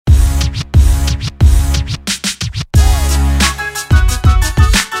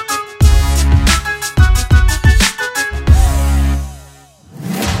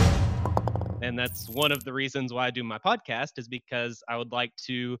that's one of the reasons why I do my podcast, is because I would like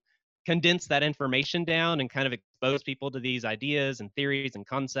to condense that information down and kind of expose people to these ideas and theories and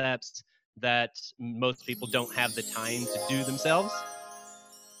concepts that most people don't have the time to do themselves.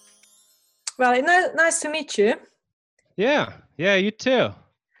 Well, nice to meet you. Yeah, you too.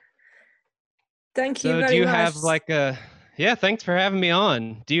 Thank you very much. So do you have like thanks for having me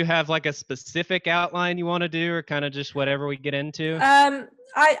on. Do you have like a specific outline you want to do, or kind of just whatever we get into? I'm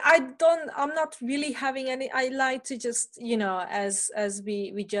not really having any. I like to just, as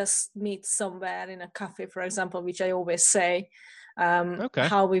we just meet somewhere in a cafe, for example, which I always say, Okay.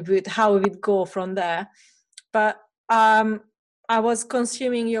 how we would go from there. But I was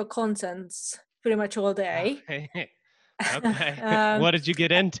consuming your contents pretty much all day. Okay. What did you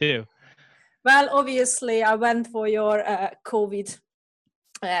get into? Well, obviously, I went for your COVID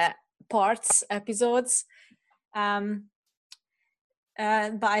episodes.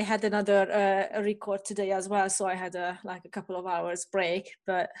 But I had another record today as well, so I had a couple of hours break.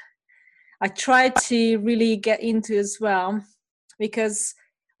 But I tried to really get into as well, because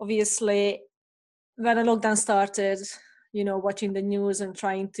obviously when the lockdown started, watching the news and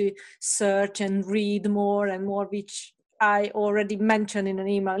trying to search and read more and more, which I already mentioned in an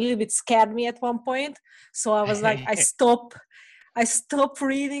email, a little bit scared me at one point. So I was like, I stop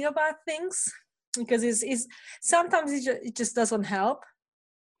reading about things, because it's sometimes it just doesn't help.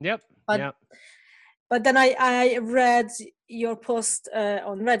 Yep. But then I read your post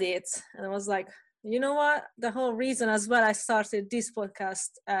on Reddit, and I was like, you know what? The whole reason as well I started this podcast,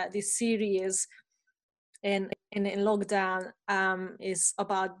 this series in lockdown, is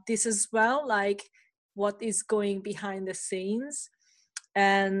about this as well, like what is going behind the scenes.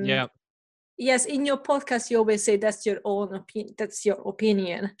 And yes, in your podcast you always say that's your own opinion. That's your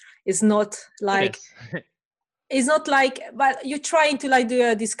opinion. It's not like it's not like, but you're trying to like do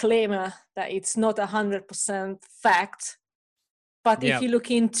a disclaimer that it's not 100% fact. But if you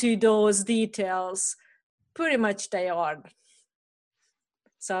look into those details, pretty much they are.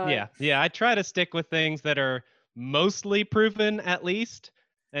 So yeah, I try to stick with things that are mostly proven, at least.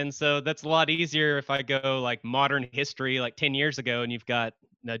 And so that's a lot easier if I go like modern history, like 10 years ago, and you've got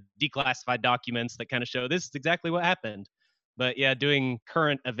declassified documents that kind of show this is exactly what happened. But yeah, doing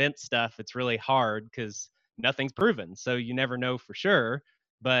current event stuff, it's really hard because nothing's proven. So you never know for sure.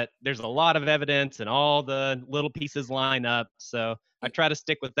 But there's a lot of evidence and all the little pieces line up. So I try to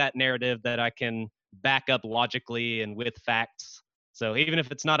stick with that narrative that I can back up logically and with facts. So even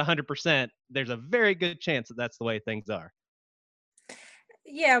if it's not 100%, there's a very good chance that that's the way things are.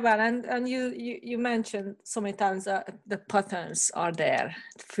 Yeah, well, and you mentioned so many times that the patterns are there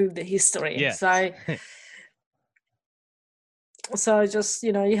through the history. Yes. So just,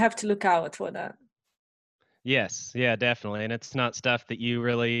 you have to look out for that. Yes, yeah, definitely. And it's not stuff that you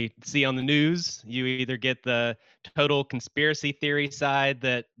really see on the news. You either get the total conspiracy theory side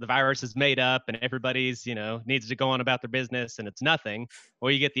that the virus is made up and everybody's, needs to go on about their business and it's nothing. Or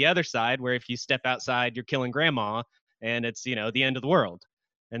you get the other side where if you step outside, you're killing grandma and it's, the end of the world.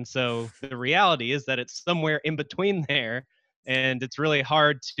 And so the reality is that it's somewhere in between there. And it's really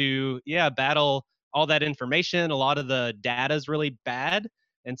hard to, battle all that information. A lot of the data is really bad.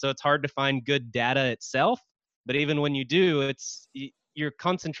 And so it's hard to find good data itself. But even when you do, you're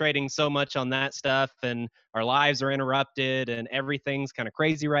concentrating so much on that stuff, and our lives are interrupted and everything's kind of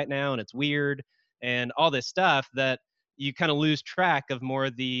crazy right now and it's weird and all this stuff that you kind of lose track of more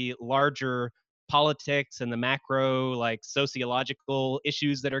of the larger politics and the macro, like sociological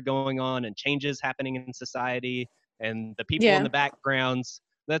issues that are going on and changes happening in society and the people in the backgrounds.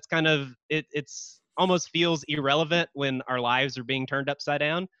 That's kind of it's almost feels irrelevant when our lives are being turned upside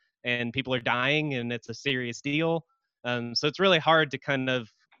down and people are dying and it's a serious deal. So it's really hard to kind of,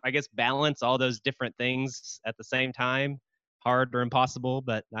 I guess, balance all those different things at the same time. Hard or impossible,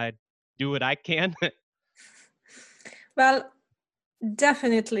 but I do what I can. Well,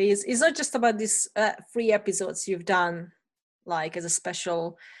 definitely. It's not just about these 3 episodes you've done, like as a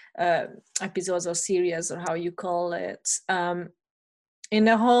special episodes or series or how you call it. In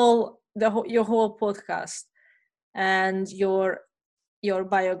your whole podcast and your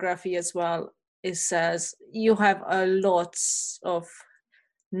biography as well, it says you have a lot of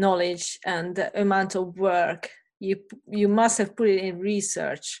knowledge, and the amount of work you must have put it in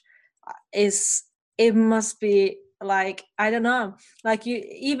research it must be like, I don't know, like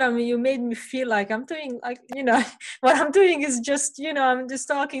you made me feel like I'm doing like, what I'm doing is just, I'm just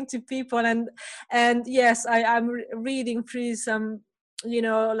talking to people and yes, I'm reading through some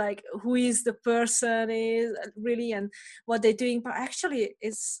like who is the person is really and what they're doing, but actually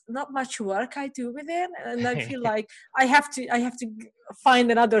it's not much work I do with it, and I feel like I have to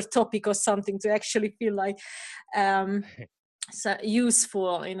find another topic or something to actually feel like so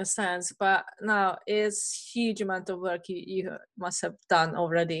useful in a sense. But now it's huge amount of work you must have done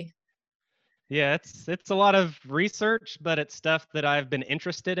already. Yeah, it's a lot of research, but it's stuff that I've been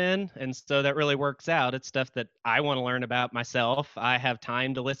interested in, and so that really works out. It's stuff that I want to learn about myself. I have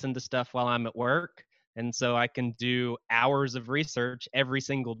time to listen to stuff while I'm at work, and so I can do hours of research every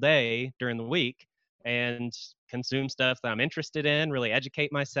single day during the week and consume stuff that I'm interested in, really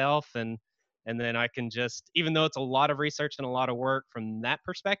educate myself, and then I can just, even though it's a lot of research and a lot of work from that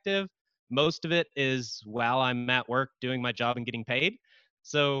perspective, most of it is while I'm at work doing my job and getting paid.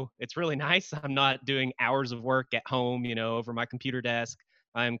 So it's really nice. I'm not doing hours of work at home, over my computer desk.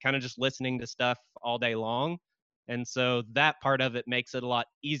 I'm kind of just listening to stuff all day long. And so that part of it makes it a lot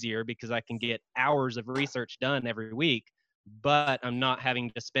easier because I can get hours of research done every week, but I'm not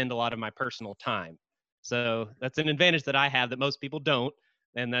having to spend a lot of my personal time. So that's an advantage that I have that most people don't.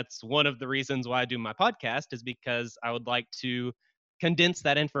 And that's one of the reasons why I do my podcast, is because I would like to condense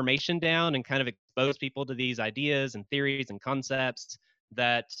that information down and kind of expose people to these ideas and theories and concepts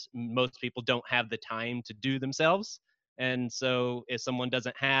that most people don't have the time to do themselves. And so if someone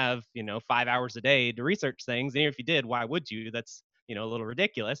doesn't have, 5 hours a day to research things, and if you did, why would you? That's, a little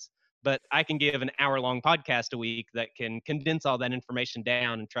ridiculous. But I can give an hour-long podcast a week that can condense all that information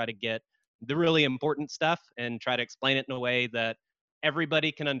down and try to get the really important stuff and try to explain it in a way that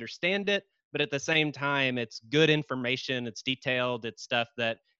everybody can understand it. But at the same time, it's good information, it's detailed, it's stuff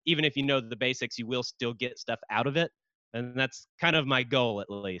that even if you know the basics, you will still get stuff out of it, and that's kind of my goal, at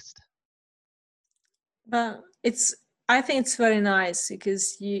least. But I think it's very nice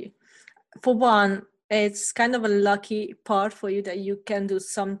because for one, it's kind of a lucky part for you that you can do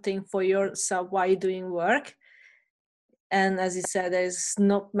something for yourself while you're doing work. And as you said, there's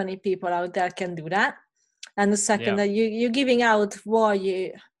not many people out there can do that. And the second, Yeah. that you're giving out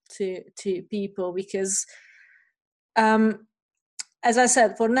value to people, because as I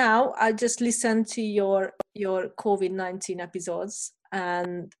said, for now, I just listen to your COVID-19 episodes,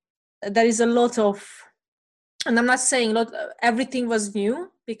 and there is a lot of, and I'm not saying everything was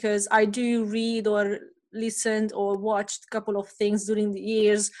new, because I do read or listened or watched a couple of things during the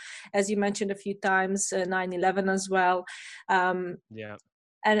years, as you mentioned a few times, 9/11 as well, Yeah.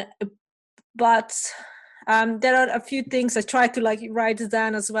 and but there are a few things I try to like write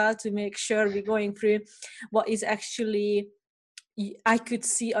down as well to make sure we're going through what is actually. I could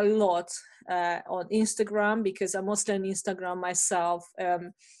see a lot on Instagram, because I'm mostly on Instagram myself.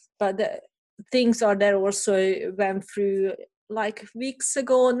 But the things are there also went through like weeks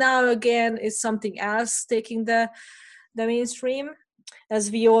ago. Now again is something else taking the mainstream, as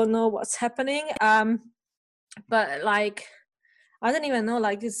we all know what's happening. But like, I don't even know,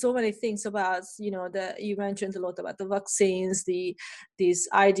 like there's so many things about, you mentioned a lot about the vaccines, these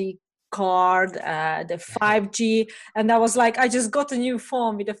ID card, the 5G. And I was like, I just got a new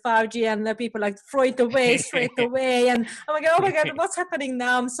phone with the 5G, and the people like throw it away straight away. And I'm like, oh my God, what's happening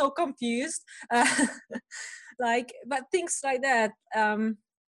now? I'm so confused. Like, but things like that. And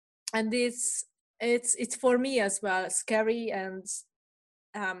it's for me as well scary, and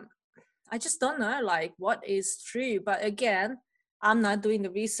um, I just don't know like what is true. But again, I'm not doing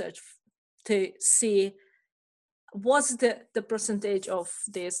the research to see what's the percentage of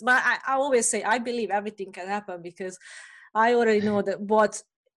this. But I always say I believe everything can happen, because I already know that what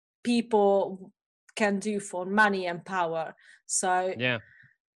people can do for money and power. So Yeah.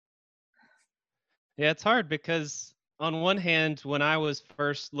 Yeah, it's hard because on one hand, when I was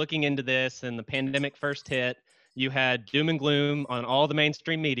first looking into this and the pandemic first hit, you had doom and gloom on all the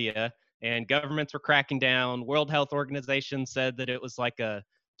mainstream media, and governments were cracking down. World Health Organization said that it was like a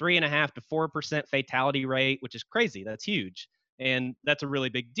 3.5 to 4% fatality rate, which is crazy. That's huge. And that's a really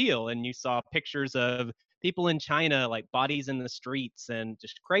big deal. And you saw pictures of people in China, like bodies in the streets and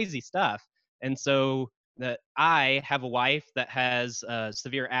just crazy stuff. And so that I have a wife that has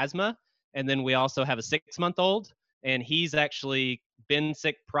severe asthma, and then we also have a 6-month old, and he's actually been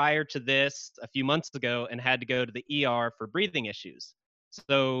sick prior to this a few months ago and had to go to the ER for breathing issues.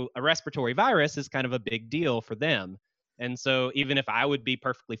 So a respiratory virus is kind of a big deal for them. And so even if I would be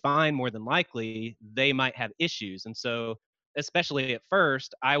perfectly fine, more than likely, they might have issues. And so, especially at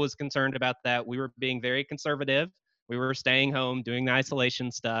first, I was concerned about that. We were being very conservative. We were staying home, doing the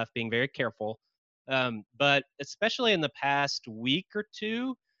isolation stuff, being very careful. But especially in the past week or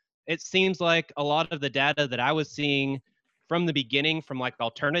two, it seems like a lot of the data that I was seeing from the beginning from like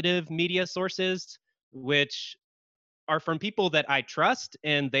alternative media sources, which are from people that I trust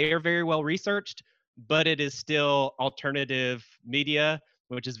and they are very well researched, but it is still alternative media,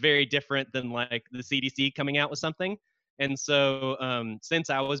 which is very different than like the CDC coming out with something. And so, since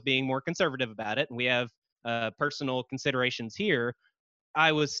I was being more conservative about it, and we have personal considerations here,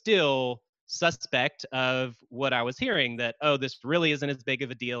 I was still suspect of what I was hearing, that, oh, this really isn't as big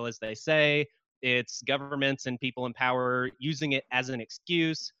of a deal as they say. It's governments and people in power using it as an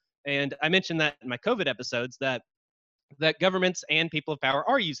excuse. And I mentioned that in my COVID episodes, that governments and people of power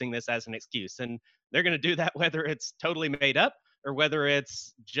are using this as an excuse. And they're going to do that whether it's totally made up or whether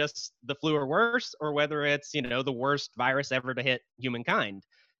it's just the flu or worse, or whether it's, the worst virus ever to hit humankind.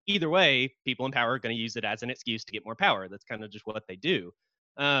 Either way, people in power are going to use it as an excuse to get more power. That's kind of just what they do.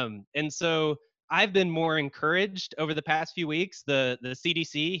 And so I've been more encouraged over the past few weeks. The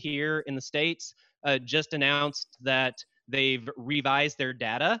CDC here in the States just announced that they've revised their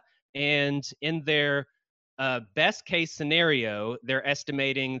data. And in their best case scenario, they're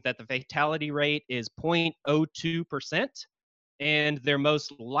estimating that the fatality rate is 0.02%, and their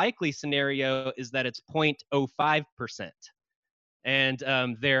most likely scenario is that it's 0.05%. And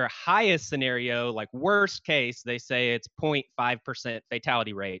their highest scenario, like worst case, they say it's 0.5%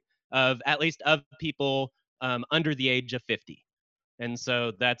 fatality rate of at least of people under the age of 50. And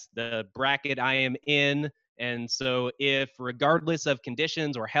so that's the bracket I am in. And so if regardless of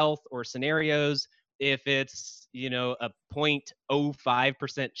conditions or health or scenarios, if it's, a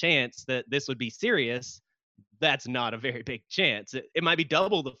 0.05% chance that this would be serious, that's not a very big chance. It might be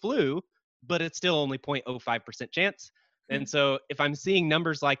double the flu, but it's still only 0.05% chance. And so if I'm seeing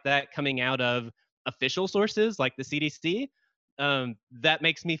numbers like that coming out of official sources like the CDC, that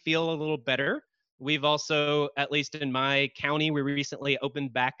makes me feel a little better. We've also, at least in my county, we recently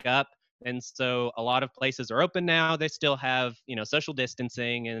opened back up. And so a lot of places are open now. They still have, social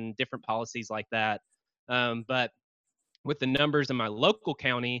distancing and different policies like that. But with the numbers in my local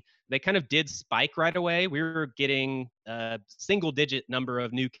county, they kind of did spike right away. We were getting a single digit number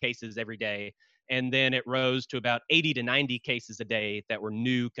of new cases every day. And then it rose to about 80 to 90 cases a day that were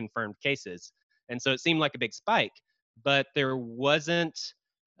new confirmed cases. And so it seemed like a big spike, but there wasn't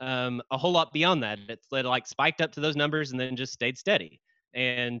a whole lot beyond that. It like spiked up to those numbers and then just stayed steady.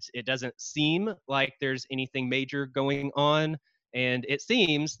 And it doesn't seem like there's anything major going on. And it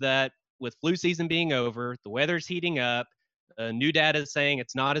seems that with flu season being over, the weather's heating up, new data is saying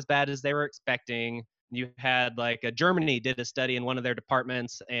it's not as bad as they were expecting. You had like Germany did a study in one of their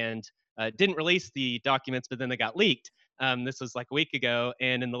departments and didn't release the documents, but then they got leaked. This was like a week ago.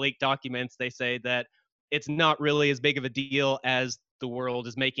 And in the leaked documents, they say that it's not really as big of a deal as the world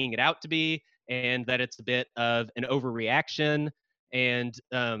is making it out to be, and that it's a bit of an overreaction. And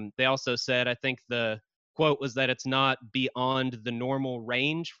they also said, I think the quote was that it's not beyond the normal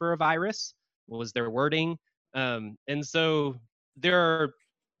range for a virus, was their wording. And so there are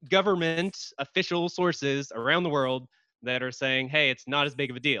government official sources around the world that are saying, hey, it's not as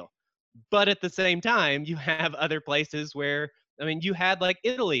big of a deal. But at the same time, you have other places where, I mean, you had like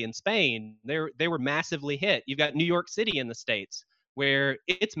Italy and Spain, they were massively hit. You've got New York City in the States where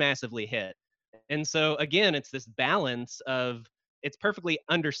it's massively hit. And so again, it's this balance of, it's perfectly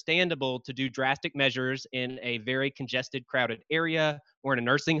understandable to do drastic measures in a very congested, crowded area or in a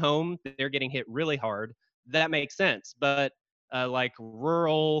nursing home. They're getting hit really hard. That makes sense. But like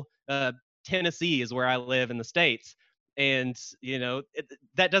rural Tennessee is where I live in the States. And,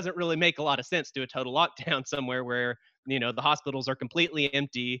 that doesn't really make a lot of sense to a total lockdown somewhere where, the hospitals are completely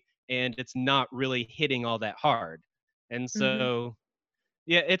empty and it's not really hitting all that hard. And Mm-hmm. so,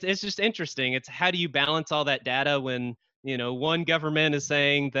 yeah, it's just interesting. It's how do you balance all that data when, one government is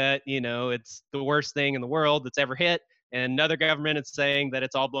saying that, it's the worst thing in the world that's ever hit, and another government is saying that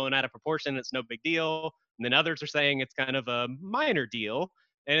it's all blown out of proportion, it's no big deal, and then others are saying it's kind of a minor deal.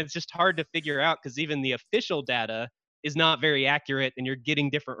 And it's just hard to figure out because even the official data is not very accurate and you're getting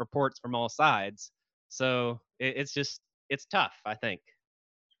different reports from all sides. So it's tough, I think.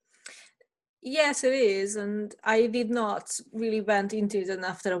 Yes, it is, and I did not really went into it. And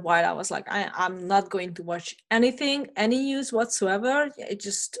after a while, I was like, I'm not going to watch anything, any news whatsoever. I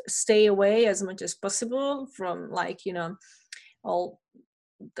just stay away as much as possible from, like, all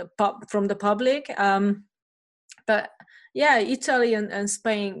from the public. But yeah, Italy and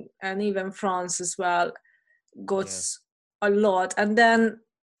Spain and even France as well got Yeah. a lot. And then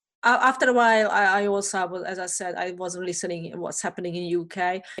after a while, I also was, as I said, I wasn't listening what's happening in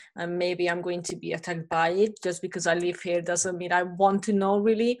UK, and maybe I'm going to be attacked by it. Just because I live here doesn't mean I want to know,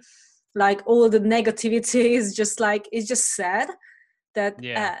 really. Like, all the negativity is just like, it's just sad that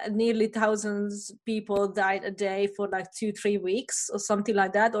Yeah. nearly thousands people died a day for like 2-3 weeks or something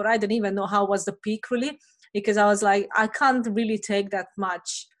like that. Or I don't even know how was the peak, really. because I was like, I can't really take that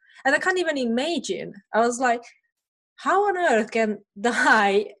much. And I can't even imagine. I was like, how on earth can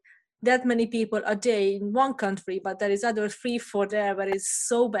die that many people a day in one country, but there is other 3 4 there where it's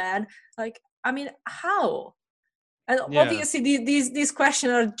so bad? Like, I mean, how? And Yeah. obviously these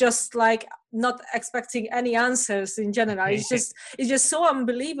questions are just like not expecting any answers in general. It's just so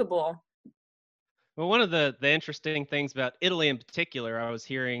unbelievable. Well, one of the interesting things about Italy in particular, I was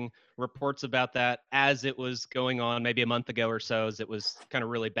hearing reports about that as it was going on maybe a month ago or so, as it was kind of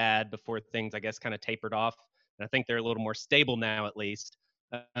really bad before things, I guess, kind of tapered off. And I think they're a little more stable now, at least.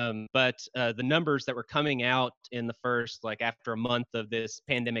 But the numbers that were coming out in the first, like after a month of this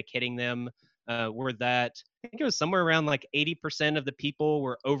pandemic hitting them, were that I think it was somewhere around like 80% of the people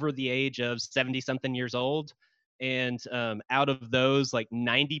were over the age of 70 something years old, and out of those, like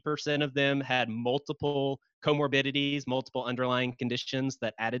 90% of them had multiple comorbidities, multiple underlying conditions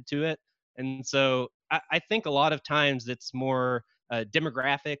that added to it. And so I think a lot of times it's more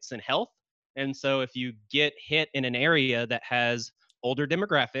demographics and health. And so if you get hit in an area that has older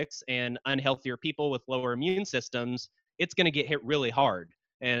demographics and unhealthier people with lower immune systems, it's going to get hit really hard.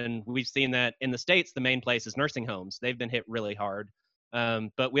 And we've seen that in the States, the main place is nursing homes. They've been hit really hard.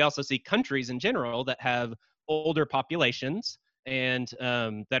 But we also see countries in general that have older populations and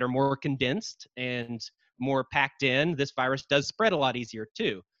that are more condensed and more packed in. This virus does spread a lot easier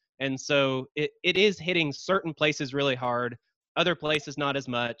too. And so it is hitting certain places really hard, other places not as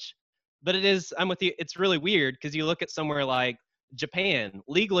much. But it is, I'm with you, it's really weird because you look at somewhere like Japan,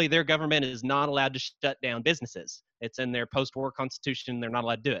 legally, their government is not allowed to shut down businesses. It's in their post war constitution, they're not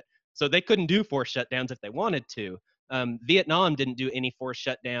allowed to do it. So they couldn't do forced shutdowns if they wanted to. Vietnam didn't do any forced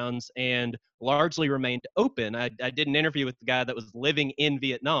shutdowns and largely remained open. I did an interview with the guy that was living in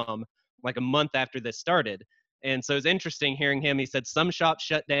Vietnam like a month after this started. And so it's interesting hearing him. He said some shops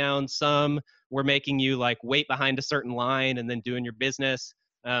shut down, some were making you like wait behind a certain line and then doing your business.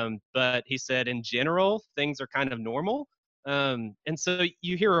 But he said in general, things are kind of normal. And so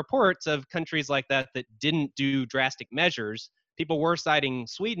you hear reports of countries like that that didn't do drastic measures. People were citing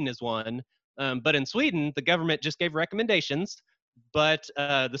Sweden as one, but in Sweden, the government just gave recommendations, but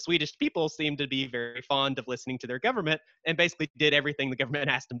the Swedish people seem to be very fond of listening to their government and basically did everything the government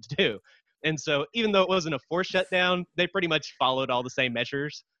asked them to do. And so even though it wasn't a forced shutdown, they pretty much followed all the same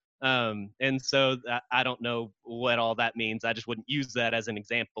measures. And so I don't know what all that means. I just wouldn't use that as an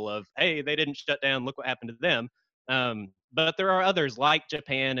example of, hey, they didn't shut down, look what happened to them. But there are others like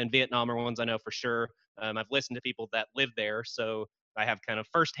Japan and Vietnam are ones I know for sure. I've listened to people that live there, so I have kind of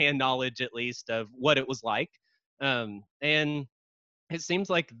firsthand knowledge, at least, of what it was like. And it seems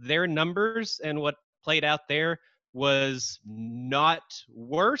like their numbers and what played out there was not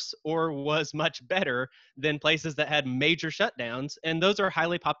worse or was much better than places that had major shutdowns. And those are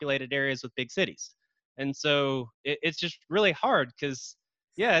highly populated areas with big cities. And so it's just really hard because,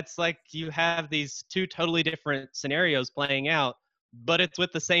 yeah, it's like you have these two totally different scenarios playing out, but it's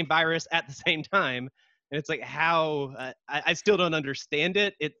with the same virus at the same time. And it's like how I still don't understand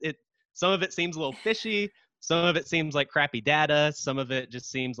it. Some of it seems a little fishy. Some of it seems like crappy data. Some of it just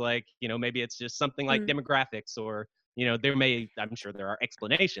seems like, maybe it's just something like Mm. demographics or, I'm sure there are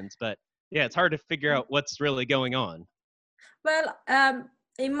explanations, but yeah, it's hard to figure out what's really going on. Well,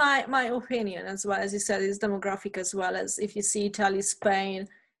 in my opinion, as well as you said, is demographic as well. As if you see Italy, Spain,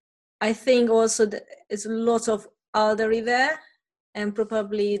 I think also that it's a lot of elderly there, and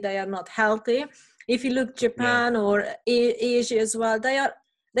probably they are not healthy. If you look Yeah. Japan or Asia as well, they are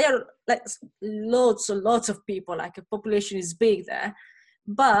like lots of people. Like a population is big there,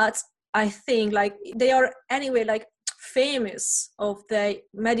 but I think like they are anyway like famous of their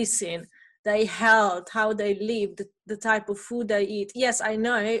medicine, their health, how they live, the type of food they eat. Yes, I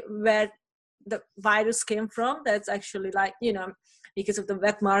know where the virus came from. That's actually like, because of the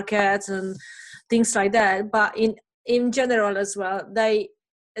wet markets and things like that. But in general as well, they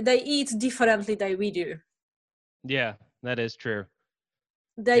eat differently than we do. Yeah, that is true.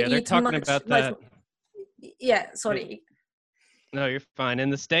 They Yeah, they're eat talking much about much. that. Yeah, Yeah, sorry. no, you're fine. In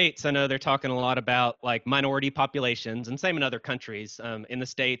the States, I know they're talking a lot about like minority populations, and same in other countries. In the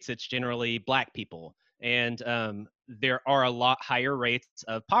States, it's generally Black people. And there are a lot higher rates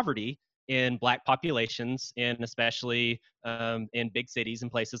of poverty in Black populations, and especially in big cities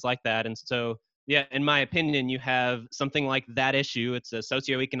and places like that. And so, yeah, in my opinion, you have something like that issue. It's a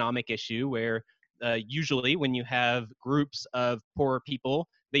socioeconomic issue where usually when you have groups of poor people,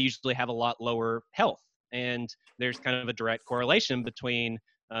 they usually have a lot lower health. And there's kind of a direct correlation between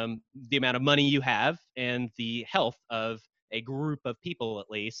the amount of money you have and the health of a group of people, at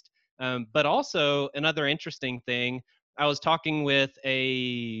least. But also, another interesting thing, I was talking with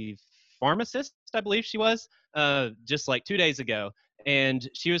a pharmacist, I believe she was, just like 2 days ago. And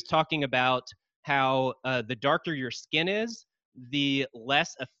she was talking about how the darker your skin is, the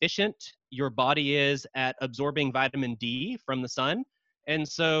less efficient your body is at absorbing vitamin D from the sun. And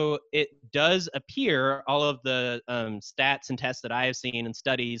so it does appear, all of the stats and tests that I have seen and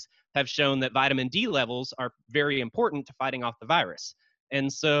studies have shown that vitamin D levels are very important to fighting off the virus.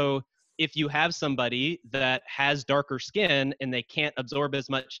 And so if you have somebody that has darker skin and they can't absorb as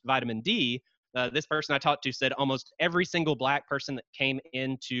much vitamin D, this person I talked to said almost every single black person that came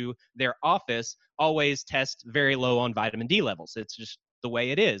into their office always tests very low on vitamin D levels. It's just the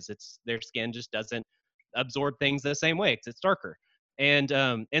way it is. It's their skin just doesn't absorb things the same way. It's darker, and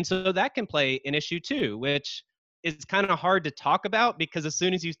so that can play an issue too, which is kind of hard to talk about because as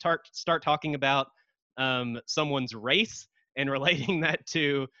soon as you start talking about someone's race and relating that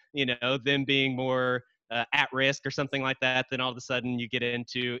to them being more at risk or something like that, then all of a sudden you get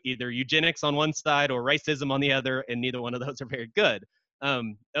into either eugenics on one side or racism on the other, and neither one of those are very good.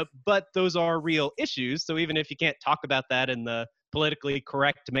 But those are real issues. So even if you can't talk about that in the politically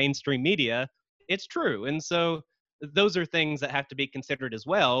correct mainstream media, it's true. And so those are things that have to be considered as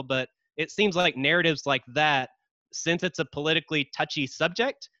well. But it seems like narratives like that, since it's a politically touchy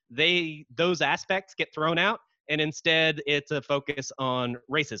subject, those aspects get thrown out, and instead it's a focus on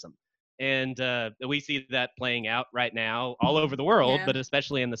racism. And we see that playing out right now all over the world, Yeah. but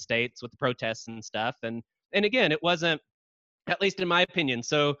especially in the States with the protests and stuff. And again, it wasn't, at least in my opinion.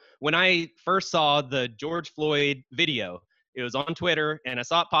 So when I first saw the George Floyd video, it was on Twitter and I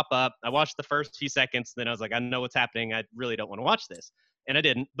saw it pop up. I watched the first few seconds, then I was like, I know what's happening. I really don't want to watch this. And I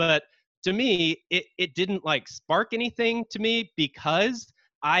didn't. But to me, it didn't like spark anything to me because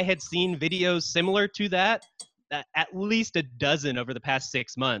I had seen videos similar to that at least a dozen over the past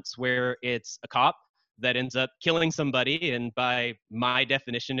 6 months where it's a cop that ends up killing somebody. And by my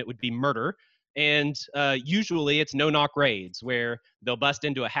definition, it would be murder. And usually it's no-knock raids where they'll bust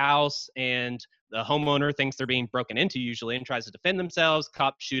into a house and the homeowner thinks they're being broken into usually and tries to defend themselves.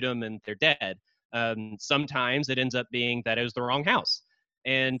 Cops shoot them and they're dead. Sometimes it ends up being that it was the wrong house,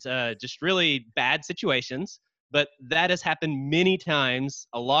 and just really bad situations. But that has happened many times.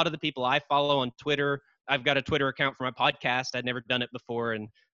 A lot of the people I follow on Twitter, I've got a Twitter account for my podcast. I'd never done it before.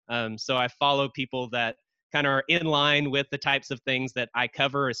 And so I follow people that kind of are in line with the types of things that I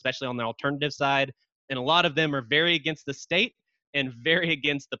cover, especially on the alternative side. And a lot of them are very against the state and very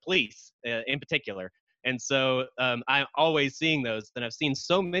against the police in particular. And so I'm always seeing those. And I've seen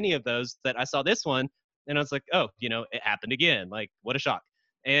so many of those that I saw this one and I was like, oh, it happened again. Like, what a shock.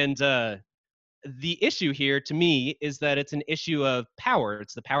 And the issue here to me is that it's an issue of power.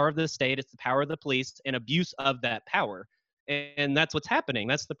 It's the power of the state, it's the power of the police, and abuse of that power. And that's what's happening.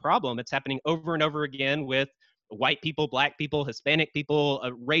 That's the problem. It's happening over and over again with white people, black people, Hispanic people.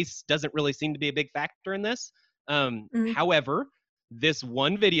 Race doesn't really seem to be a big factor in this. However, this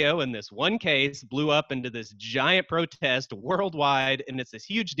one video and this one case blew up into this giant protest worldwide, and it's this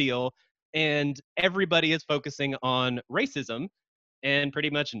huge deal. And everybody is focusing on racism, and pretty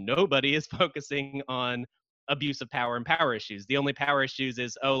much nobody is focusing on abuse of power and power issues. The only power issues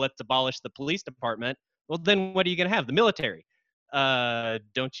is, oh, let's abolish the police department. Well, then what are you going to have? The military.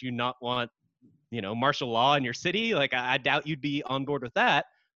 Don't you not want, martial law in your city? Like, I doubt you'd be on board with that.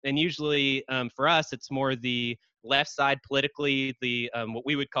 And usually for us, it's more the left side politically, the what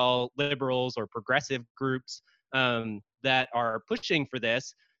we would call liberals or progressive groups that are pushing for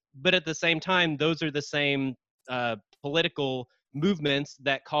this. But at the same time, those are the same political movements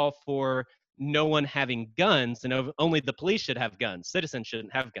that call for no one having guns and only the police should have guns. Citizens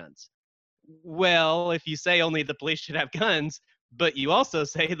shouldn't have guns. Well, if you say only the police should have guns, but you also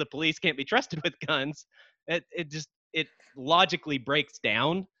say the police can't be trusted with guns, it logically breaks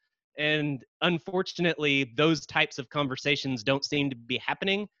down. And unfortunately, those types of conversations don't seem to be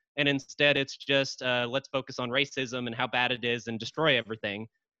happening. And instead, it's just let's focus on racism and how bad it is and destroy everything.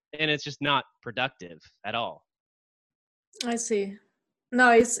 And it's just not productive at all. I see.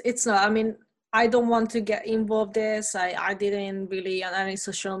 No, it's not. I mean, I don't want to get involved in this. I didn't really on any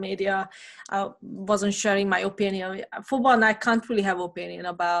social media. I wasn't sharing my opinion. For one, I can't really have opinion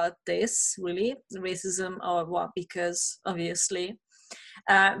about this, really, racism or what, because obviously.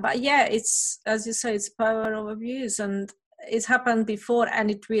 But yeah, it's, as you say, it's power of abuse, and it's happened before and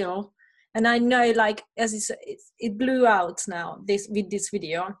it will. And I know, like, as you say, it blew out now with this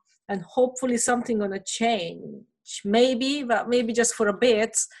video, and hopefully something gonna change. Maybe, but maybe just for a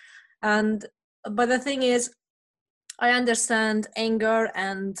bit. But the thing is, I understand anger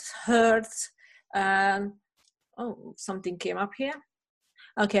and hurt. Oh, something came up here.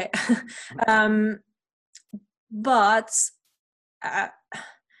 Okay. But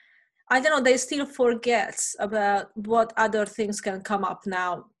I don't know, they still forget about what other things can come up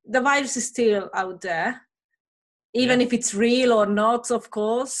now. The virus is still out there, even Yeah. if it's real or not, of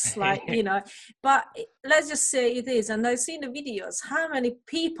course, like, you know, but let's just say it is. And I've seen the videos, how many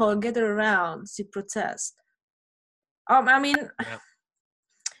people gather around to protest. I mean, Yeah.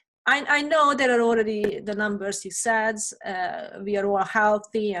 I know there are already the numbers you said, we are all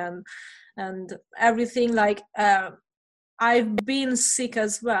healthy and everything, like, I've been sick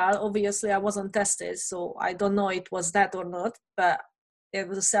as well. Obviously, I wasn't tested, so I don't know it was that or not, but it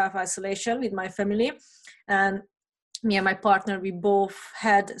was a self-isolation with my family. And me and my partner, we both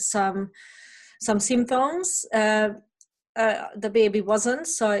had some symptoms. The baby wasn't,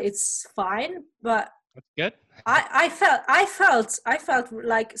 so it's fine. But That's good. I felt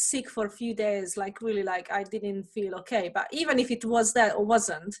like sick for a few days, like really, like I didn't feel okay. But even if it was that or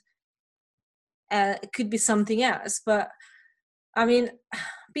wasn't, it could be something else. But I mean,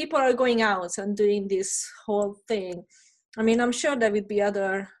 people are going out and doing this whole thing. I mean, I'm sure there would be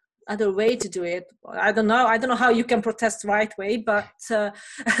other way to do it. I don't know. I don't know how you can protest right way, but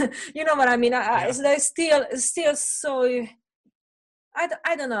you know what I mean. Yeah. There's still so.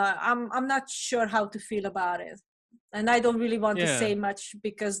 I don't know. I'm not sure how to feel about it, and I don't really want to Yeah. say much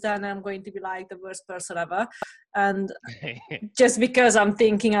because then I'm going to be like the worst person ever, and just because I'm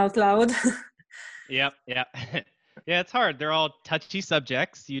thinking out loud. Yep. Yeah. Yeah, it's hard. They're all touchy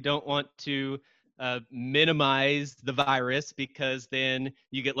subjects. You don't want to minimize the virus because then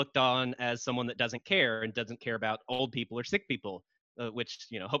you get looked on as someone that doesn't care and doesn't care about old people or sick people, which,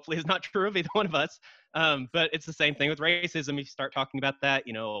 you know, hopefully is not true of either one of us. But it's the same thing with racism. If you start talking about that,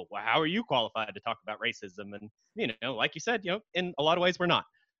 you know, well, how are you qualified to talk about racism? And, you know, like you said, you know, in a lot of ways we're not.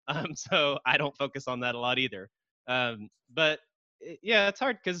 So I don't focus on that a lot either. But yeah, it's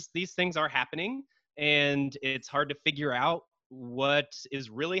hard because these things are happening and it's hard to figure out what is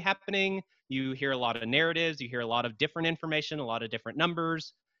really happening. You hear a lot of narratives, you hear a lot of different information, a lot of different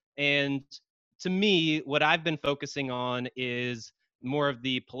numbers. And to me, what I've been focusing on is more of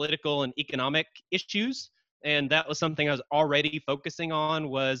the political and economic issues. And that was something I was already focusing on,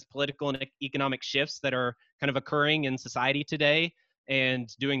 was political and economic shifts that are kind of occurring in society today, and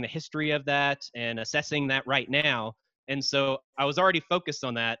doing the history of that and assessing that right now. And so I was already focused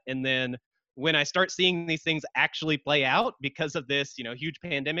on that. And then when I start seeing these things actually play out because of this, you know, huge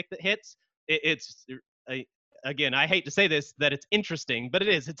pandemic that hits, it's again, I hate to say this, that it's interesting, but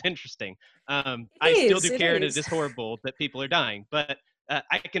it's interesting. I still do It care, and it is. is horrible that people are dying, but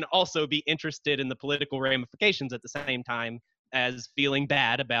I can also be interested in the political ramifications at the same time as feeling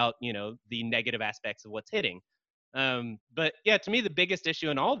bad about, you know, the negative aspects of what's hitting. But yeah, to me, the biggest issue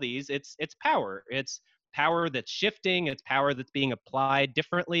in all these, it's power. It's power that's shifting. It's power that's being applied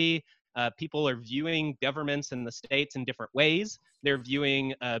differently. People are viewing governments in the states in different ways. They're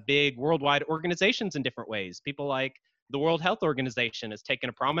viewing big worldwide organizations in different ways. People like the World Health Organization has taken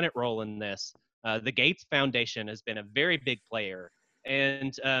a prominent role in this. The Gates Foundation has been a very big player,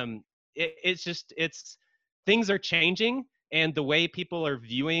 and it's just it's things are changing, and the way people are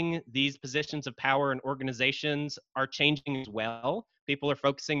viewing these positions of power and organizations are changing as well. People are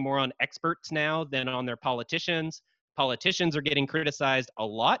focusing more on experts now than on their politicians. Politicians are getting criticized a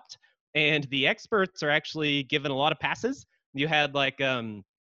lot, and the experts are actually given a lot of passes. You had like there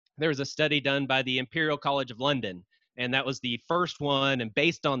was a study done by the Imperial College of London, and that was the first one. And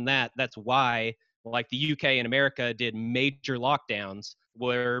based on that, that's why like the UK and America did major lockdowns,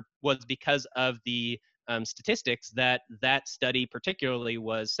 where was because of the statistics that that study particularly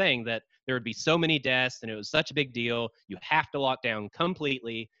was saying that there would be so many deaths and it was such a big deal. You have to lock down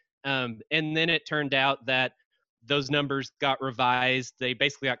completely. And then it turned out that those numbers got revised. They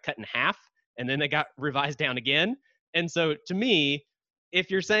basically got cut in half, and then they got revised down again. And so to me, if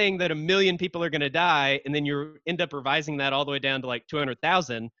you're saying that 1 million people are going to die and then you end up revising that all the way down to like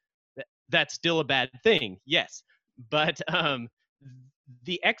 200,000, that's still a bad thing. Yes. But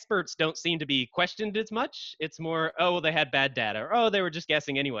the experts don't seem to be questioned as much. It's more, oh, well, they had bad data, or oh, they were just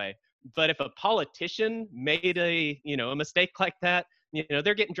guessing anyway. But if a politician made a mistake like that,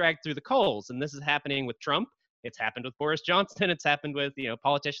 they're getting dragged through the coals. And this is happening with Trump. It's happened with Boris Johnson. It's happened with,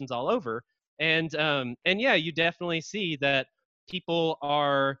 politicians all over. And yeah, you definitely see that people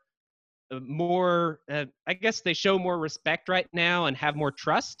are more, I guess they show more respect right now and have more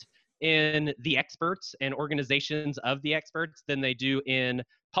trust in the experts and organizations of the experts than they do in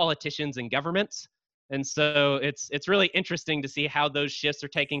politicians and governments. And so it's really interesting to see how those shifts are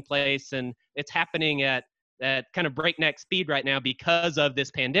taking place, and it's happening at kind of breakneck speed right now because of this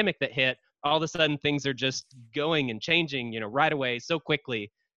pandemic that hit. All of a sudden things are just going and changing, right away so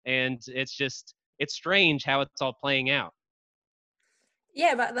quickly. And it's strange how it's all playing out.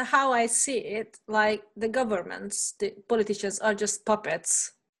 Yeah, but how I see it, like the governments, the politicians are just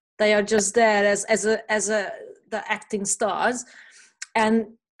puppets. They are just there as the acting stars, and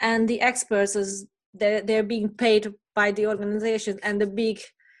the experts, as they're being paid by the organization and the big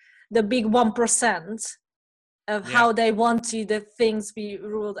 1% of Yeah. how they want to the things be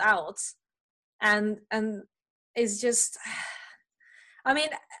ruled out. And it's just, I mean,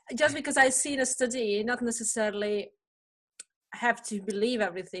 just because I see the study, not necessarily have to believe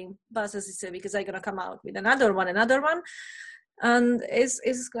everything, but as you say, because I'm gonna come out with another one, and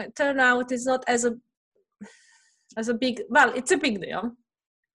it's going to turn out it's not as a big, well, it's a big deal,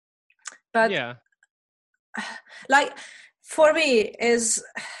 but Yeah. like for me is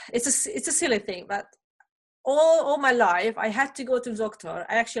it's a silly thing, but all my life I had to go to the doctor.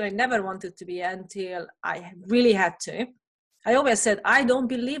 I actually never wanted to be until I really had to. I always said I don't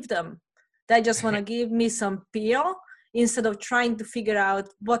believe them. They just want to give me some pill instead of trying to figure out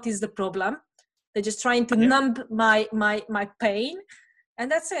what is the problem. They're just trying to Yep. numb my pain. And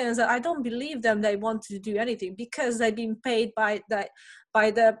that's it. I don't believe them. They want to do anything because they've been paid by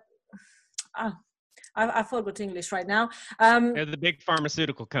the oh, I forgot English right now. They're the big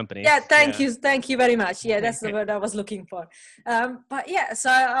pharmaceutical Yeah, companies. Yeah. thank you very much. Yeah, that's the word I was looking for. But yeah, so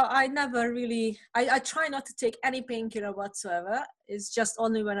I never really, I try not to take any painkiller whatsoever. It's just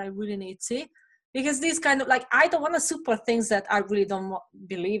only when I really need to, because these kind of, like, I don't want to support things that I really don't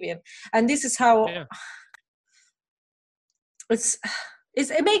believe in, and this is how Yeah. it's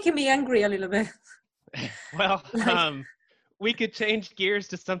it's making me angry a little bit. Well, Like, we could change gears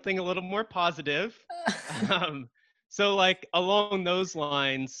to something a little more positive. Um, so, like along those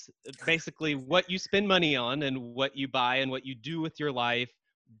lines, basically, what you spend money on and what you buy and what you do with your life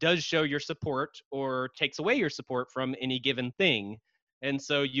does show your support or takes away your support from any given thing. And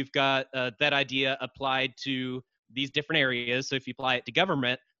so, you've got that idea applied to these different areas. So, if you apply it to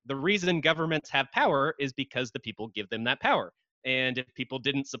government, the reason governments have power is because the people give them that power. And if people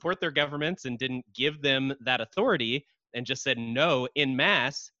didn't support their governments and didn't give them that authority and just said no in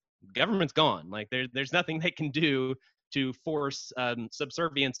mass, government's gone. Like there's nothing they can do to force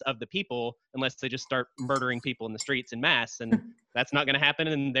subservience of the people unless they just start murdering people in the streets in mass. And that's not going to happen.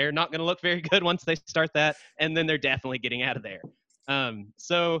 And they're not going to look very good once they start that. And then they're definitely getting out of there.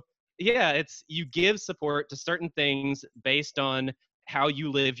 So yeah, it's you give support to certain things based on how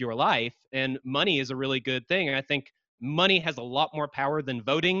you live your life. And money is a really good thing. I think money has a lot more power than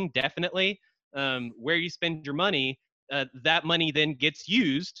voting, definitely. Where you spend your money, that money then gets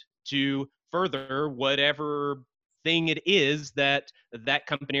used to further whatever thing it is that that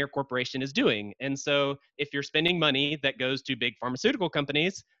company or corporation is doing. And so if you're spending money that goes to big pharmaceutical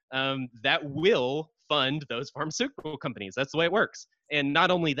companies, that will fund those pharmaceutical companies. That's the way it works. And not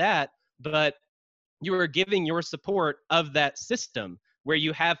only that, but you are giving your support of that system where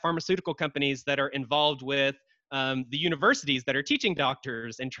you have pharmaceutical companies that are involved with the universities that are teaching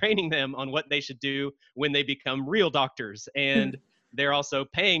doctors and training them on what they should do when they become real doctors. And they're also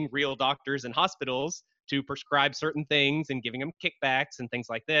paying real doctors and hospitals to prescribe certain things and giving them kickbacks and things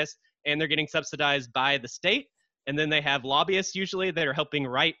like this. And they're getting subsidized by the state. And then they have lobbyists usually that are helping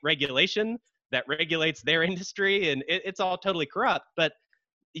write regulation that regulates their industry. And it's all totally corrupt. But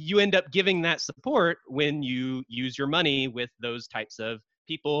you end up giving that support when you use your money with those types of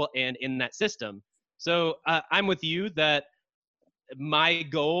people and in that system. So I'm with you that my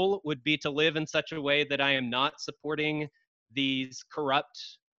goal would be to live in such a way that I am not supporting these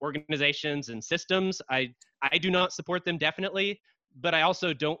corrupt organizations and systems. I do not support them definitely, but I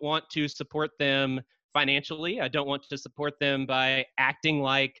also don't want to support them financially. I don't want to support them by acting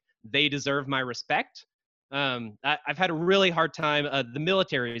like they deserve my respect. I've had a really hard time. The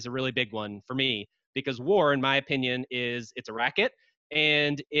military is a really big one for me because war, in my opinion, it's a racket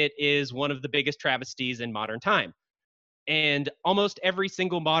and it is one of the biggest travesties in modern time. And almost every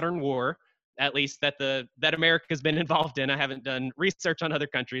single modern war, at least that America's been involved in, I haven't done research on other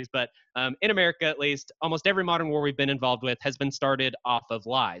countries, but in America at least, almost every modern war we've been involved with has been started off of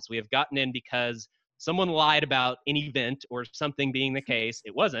lies. We have gotten in because someone lied about an event or something being the case.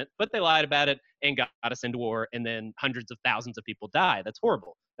 It wasn't, but they lied about it and got us into war, and then hundreds of thousands of people die. That's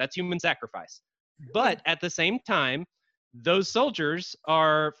horrible. That's human sacrifice. yeah. But at the same time, those soldiers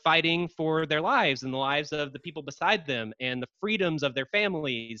are fighting for their lives and the lives of the people beside them and the freedoms of their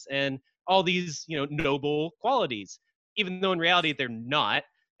families and all these, noble qualities, even though in reality they're not.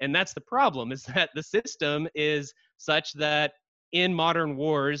 And that's the problem, is that the system is such that in modern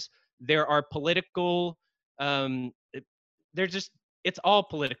wars there are political they're just it's all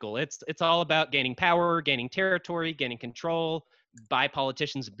political. It's all about gaining power, gaining territory, gaining control by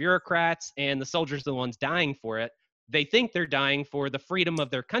politicians and bureaucrats, and the soldiers are the ones dying for it. they think they're dying for the freedom of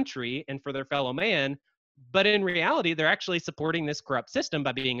their country and for their fellow man, but in reality, they're actually supporting this corrupt system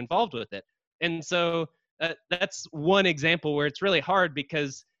by being involved with it. And so that's one example where it's really hard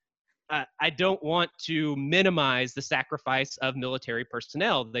because I don't want to minimize the sacrifice of military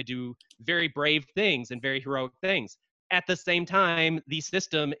personnel. They do very brave things and very heroic things. At the same time, the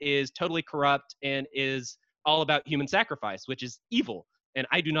system is totally corrupt and is all about human sacrifice, which is evil. And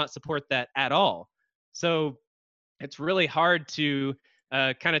I do not support that at all. So it's really hard to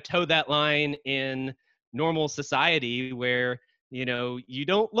kind of toe that line in normal society where you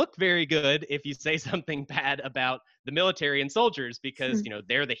don't look very good if you say something bad about the military and soldiers because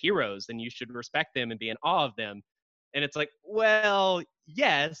they're the heroes and you should respect them and be in awe of them. And it's like, well,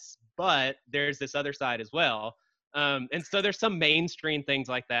 yes, but there's this other side as well. And so there's some mainstream things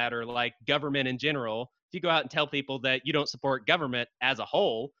like that, or like government in general. If you go out and tell people that you don't support government as a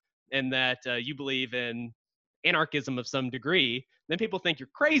whole and that you believe in anarchism of some degree, then people think you're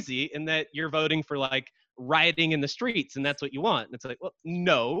crazy and that you're voting for like rioting in the streets and that's what you want. And it's like, well,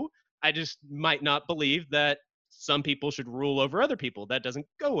 no, I just might not believe that some people should rule over other people. That doesn't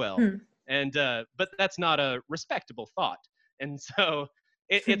go well. And but that's not a respectable thought. And so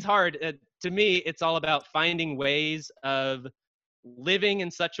it's hard. To me, it's all about finding ways of living in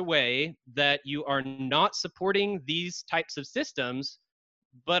such a way that you are not supporting these types of systems,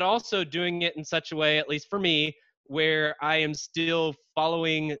 but also doing it in such a way, at least for me, where I am still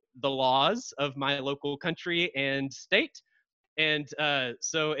following the laws of my local country and state. And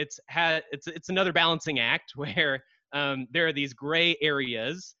so it's another balancing act where there are these gray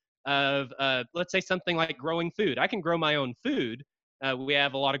areas of, let's say, something like growing food. I can grow my own food. We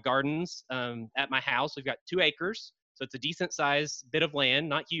have a lot of gardens at my house. We've got 2 acres, so it's a decent size bit of land,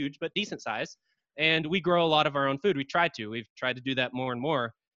 not huge, but decent size. And we grow a lot of our own food. We've tried to do that more and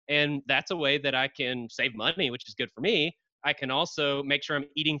more. And that's a way that I can save money, which is good for me. I can also make sure I'm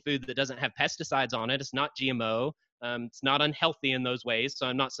eating food that doesn't have pesticides on it. It's not GMO. It's not unhealthy in those ways. So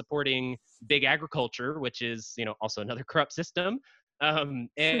I'm not supporting big agriculture, which is, also another corrupt system.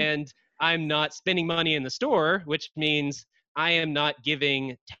 And I'm not spending money in the store, which means I am not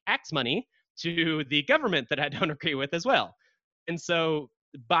giving tax money to the government that I don't agree with as well. And so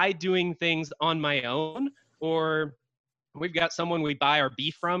by doing things on my own, or we've got someone we buy our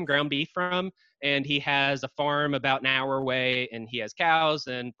beef from, ground beef from, and he has a farm about an hour away and he has cows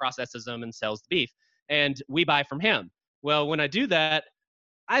and processes them and sells the beef. And we buy from him. Well, when I do that,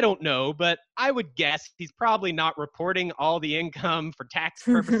 I don't know, but I would guess he's probably not reporting all the income for tax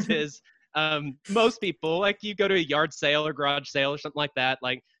purposes. Most people, like you go to a yard sale or garage sale or something like that,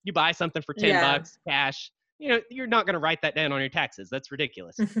 like you buy something for 10 bucks cash, you're not going to write that down on your taxes. That's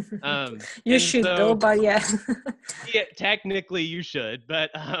ridiculous. You should though, but yeah. Yeah, technically you should,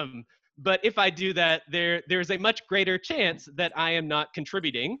 but if I do that, there's a much greater chance that I am not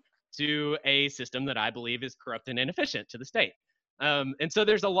contributing to a system that I believe is corrupt and inefficient to the state. And so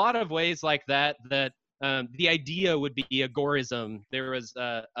there's a lot of ways like that the idea would be agorism. There was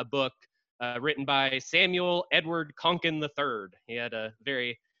a book written by Samuel Edward Konkin III. He had a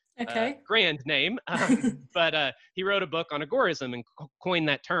very grand name, but he wrote a book on agorism and coined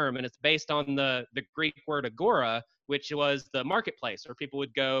that term, and it's based on the Greek word agora, which was the marketplace where people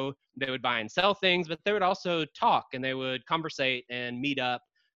would go, they would buy and sell things, but they would also talk and they would conversate and meet up.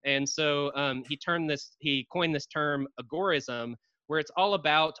 And so he coined this term agorism, where it's all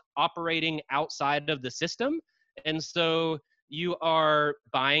about operating outside of the system. And so you are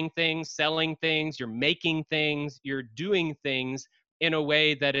buying things, selling things, you're making things, you're doing things in a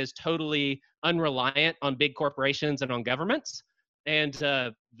way that is totally unreliant on big corporations and on governments. And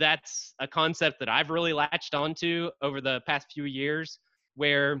that's a concept that I've really latched onto over the past few years,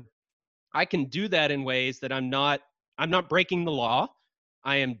 where I can do that in ways that I'm not breaking the law.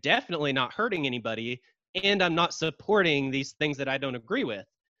 I am definitely not hurting anybody, and I'm not supporting these things that I don't agree with.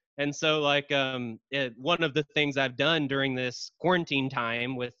 And so like one of the things I've done during this quarantine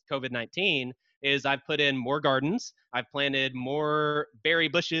time with COVID-19 is I've put in more gardens. I've planted more berry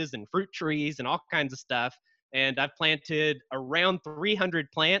bushes and fruit trees and all kinds of stuff. And I've planted around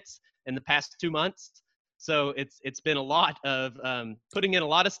 300 plants in the past 2 months. So it's been a lot of putting in a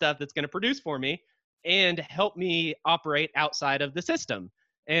lot of stuff that's going to produce for me and help me operate outside of the system.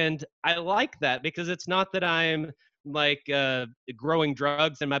 And I like that because it's not that I'm like growing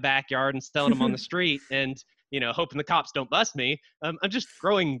drugs in my backyard and selling them on the street and hoping the cops don't bust me. I'm just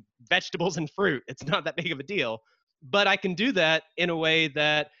growing vegetables and fruit. It's not that big of a deal, but I can do that in a way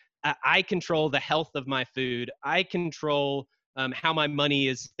that I control the health of my food. I control how my money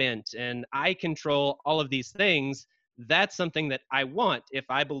is spent, and I control all of these things. That's something that I want if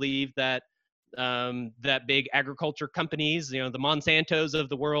I believe that that big agriculture companies, the Monsantos of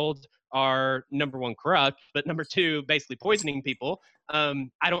the world, are number one corrupt, but number two basically poisoning people.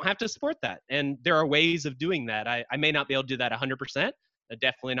 I don't have to support that, and there are ways of doing that. I may not be able to do that 100%,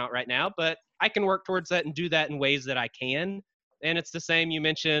 definitely not right now, but I can work towards that and do that in ways that I can. And it's the same, you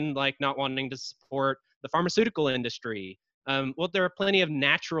mentioned like not wanting to support the pharmaceutical industry. Well, there are plenty of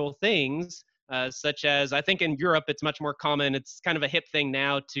natural things, such as, I think in Europe it's much more common. It's kind of a hip thing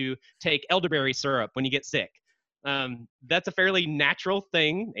now to take elderberry syrup when you get sick. That's a fairly natural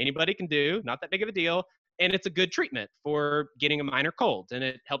thing anybody can do, not that big of a deal. And it's a good treatment for getting a minor cold, and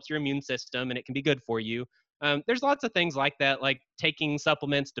it helps your immune system, and it can be good for you. There's lots of things like that, like taking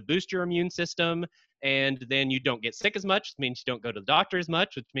supplements to boost your immune system, and then you don't get sick as much. It means you don't go to the doctor as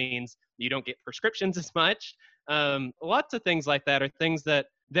much, which means you don't get prescriptions as much. Lots of things like that are things that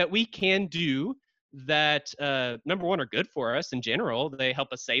we can do that, number one, are good for us in general. They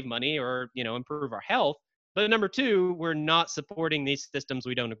help us save money or improve our health. But number two, we're not supporting these systems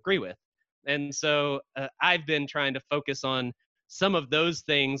we don't agree with. And so I've been trying to focus on some of those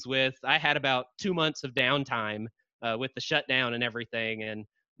things. I had about 2 months of downtime with the shutdown and everything. And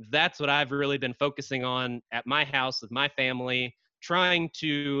that's what I've really been focusing on at my house with my family, trying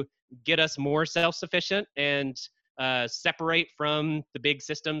to get us more self-sufficient and separate from the big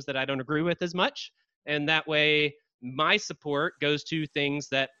systems that I don't agree with as much. And that way, my support goes to things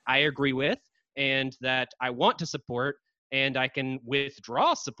that I agree with and that I want to support, and I can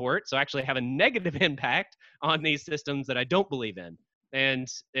withdraw support, so actually have a negative impact on these systems that I don't believe in. And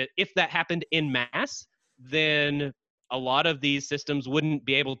if that happened en masse, then a lot of these systems wouldn't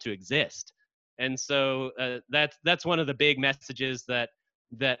be able to exist. And so that's one of the big messages that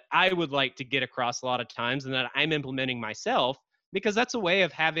I would like to get across a lot of times, and that I'm implementing myself, because that's a way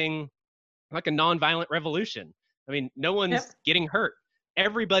of having like a nonviolent revolution. I mean, no one's getting hurt.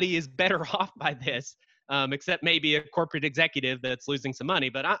 Everybody is better off by this, except maybe a corporate executive that's losing some money,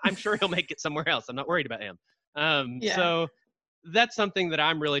 but I'm sure he'll make it somewhere else. I'm not worried about him. So that's something that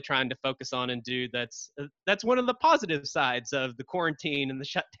I'm really trying to focus on and do. That's one of the positive sides of the quarantine and the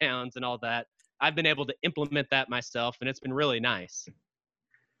shutdowns and all that. I've been able to implement that myself, and it's been really nice.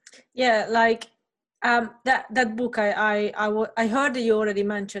 Yeah, like that book I heard that you already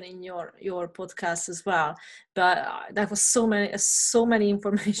mentioned in your podcast as well, but that was so many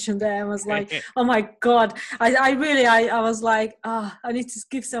information there. I was like, oh my god, I really was like, I need to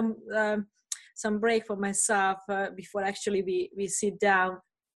give some break for myself before actually we sit down.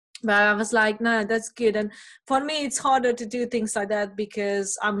 But I was like, no, that's good. And for me, it's harder to do things like that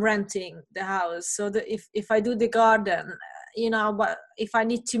because I'm renting the house. So if I do the garden, but if I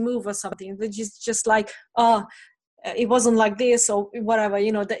need to move or something, which is just like, it wasn't like this or whatever,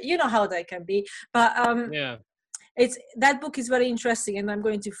 how they can be. But it's, that book is very interesting, and I'm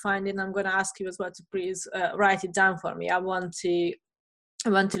going to find it, and I'm going to ask you as well to please write it down for me. I want to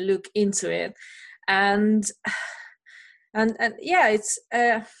look into it. And yeah,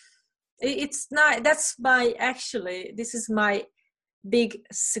 it's not, that's my, actually, this is my big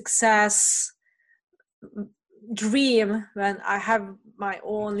success dream, when I have my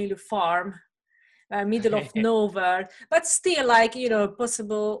own little farm, middle of nowhere, but still like,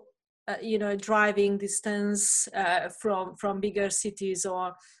 possible, driving distance from bigger cities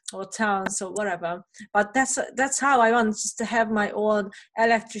or towns or whatever. But that's how I want, just to have my own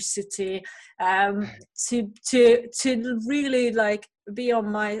electricity, to really like be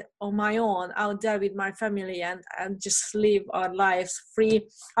on my own out there with my family, and just live our lives free.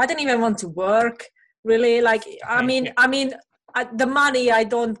 I don't even want to work, really. Like, I mean, the money I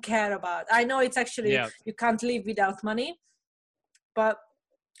don't care about. I know it's actually, you can't live without money, but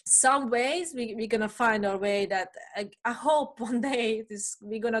some ways we're gonna find our way, that I hope one day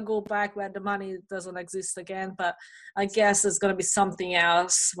we're gonna go back where the money doesn't exist again. But I guess there's gonna be something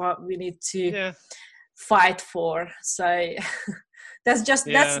else what we need to fight for. So that's just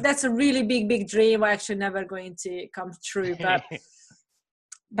that's a really big dream. Actually never going to come true,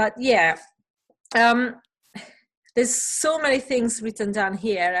 but yeah. There's so many things written down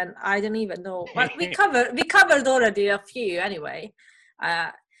here, and I don't even know. But we covered already a few anyway.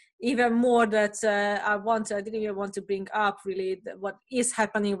 Even more that I didn't even want to bring up really what is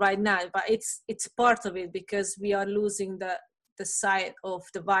happening right now. But it's part of it, because we are losing the sight of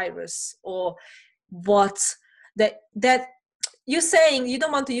the virus, or what that you're saying. You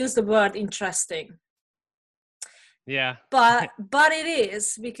don't want to use the word interesting. Yeah. But it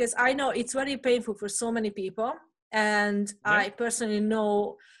is, because I know it's very painful for so many people. And I personally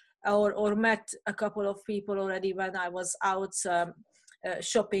know or met a couple of people already when I was out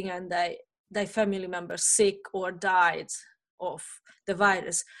shopping, and their family members sick or died of the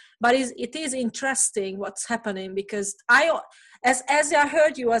virus. But it is interesting what's happening, because as I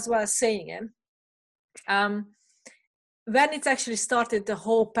heard you as well saying it, when it actually started, the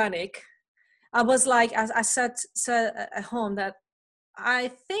whole panic, I was like, as I said at home, that I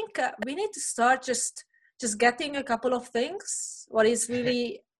think we need to start just getting a couple of things, what is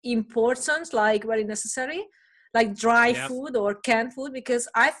really important, like very necessary, like dry food or canned food, because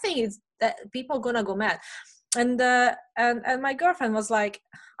I think it's that people are gonna go mad. And my girlfriend was like,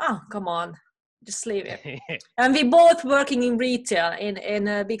 oh, come on, just leave it. And we both working in retail in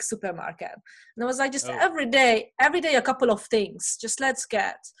a big supermarket. And I was like, just every day, a couple of things, just let's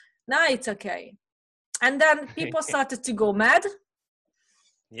get. Now it's okay. And then people started to go mad.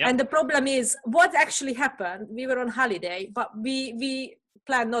 Yep. And the problem is, what actually happened, we were on holiday, but we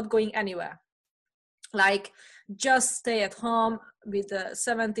planned not going anywhere. Like, just stay at home with the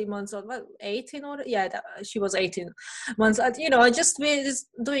 17 months old, 18 or, she was 18 months, just we just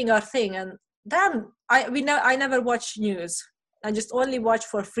doing our thing. And then I never watched news. I just only watched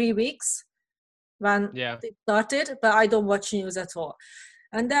for 3 weeks when it started, but I don't watch news at all.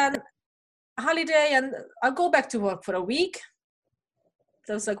 And then holiday, and I go back to work for a week.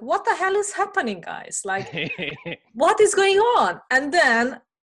 I was like, what the hell is happening, guys? Like, what is going on? And then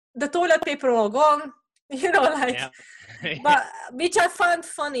the toilet paper all gone, but which I found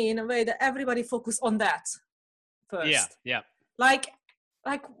funny in a way, that everybody focused on that first. Yeah. Like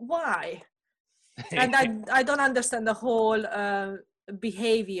why? And I don't understand the whole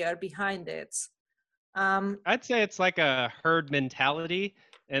behavior behind it. I'd say it's like a herd mentality,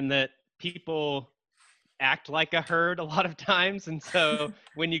 and that people act like a herd a lot of times. And so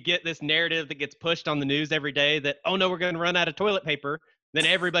when you get this narrative that gets pushed on the news every day that, oh no, we're going to run out of toilet paper, then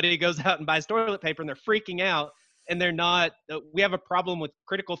everybody goes out and buys toilet paper, and they're freaking out. And they're not, we have a problem with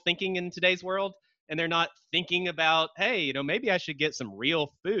critical thinking in today's world. And they're not thinking about, hey, maybe I should get some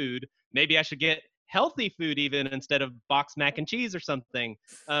real food. Maybe I should get healthy food even, instead of boxed mac and cheese or something.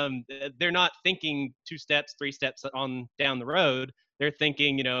 They're not thinking 2 steps, 3 steps on down the road. They're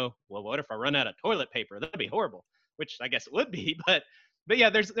thinking, well, what if I run out of toilet paper? That'd be horrible, which I guess it would be. But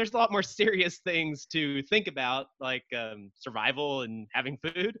yeah, there's a lot more serious things to think about, like survival and having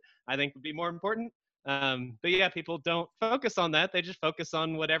food, I think would be more important. But yeah, people don't focus on that. They just focus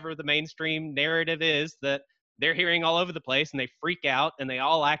on whatever the mainstream narrative is that they're hearing all over the place, and they freak out, and they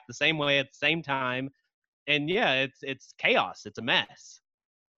all act the same way at the same time. And yeah, it's chaos. It's a mess.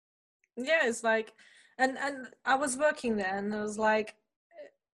 Yeah, it's like, and I was working there, and I was like,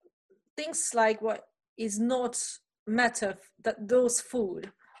 things like what is not matter, that those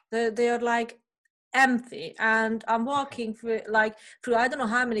food, they are like empty, and I'm walking through I don't know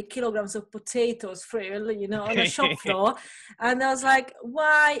how many kilograms of potatoes through, on a shop floor. And I was like,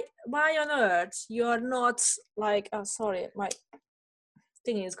 why on earth you're not like, oh sorry, my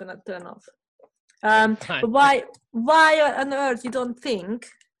thing is gonna turn off. But why on earth you don't think?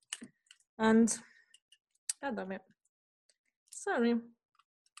 And God damn it, sorry,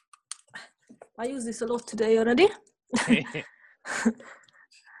 I use this a lot today already.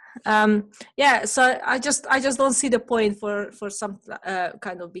 So I just don't see the point for some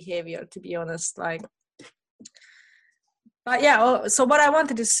kind of behavior, to be honest. Like, but yeah, so what I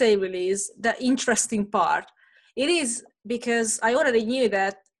wanted to say really is the interesting part. It is because I already knew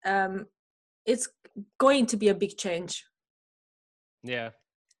that it's going to be a big change. Yeah.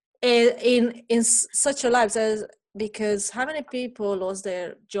 In such a life, because how many people lost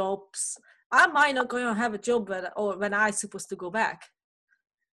their jobs? I might not going to have a job when I'm supposed to go back.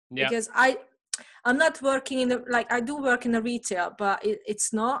 Yeah. Because I'm not working in I do work in a retail, but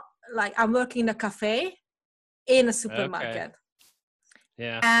it's not like I'm working in a cafe in a supermarket. Okay.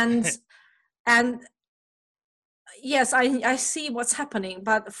 Yeah. And yes, I see what's happening,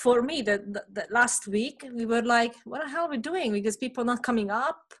 but for me, the last week we were like, what the hell are we doing? Because people not coming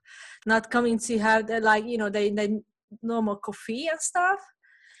up, not coming to have the normal coffee and stuff.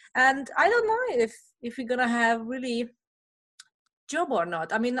 And I don't know if we're gonna have really job or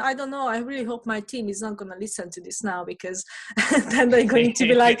not. I mean, I don't know. I really hope my team is not going to listen to this now, because then they're going to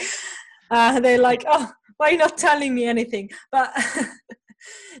be like, they're like, oh, why are you not telling me anything? But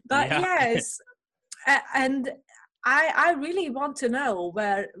yes, and I really want to know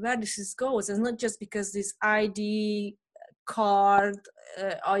where this goes. And not just because this ID card,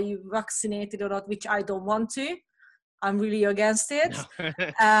 are you vaccinated or not, which I don't want to. I'm really against it.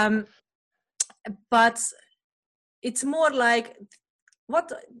 No. But it's more like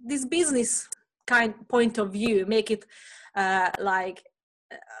what this business kind point of view make it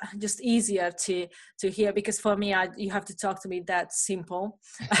just easier to hear, because for me, you have to talk to me that simple.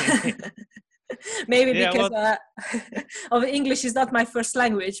 Maybe Yeah, because well, of English is not my first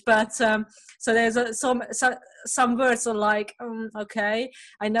language, but so there's some words are like okay,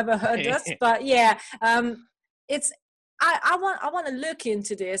 I never heard that, but yeah, it's I want to look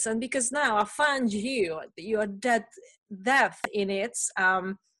into this, and because now I found your depth in it,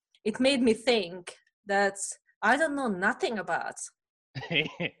 it made me think that I don't know nothing about.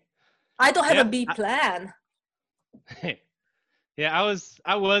 I don't have a yeah. B plan. Yeah,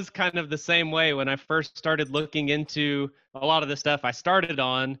 I was kind of the same way when I first started looking into a lot of the stuff I started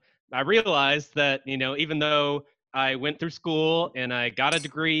on. I realized that, even though I went through school and I got a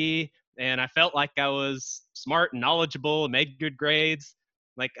degree and I felt like I was smart and knowledgeable and made good grades,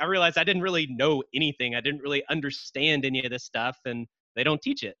 like I realized I didn't really know anything. I didn't really understand any of this stuff and they don't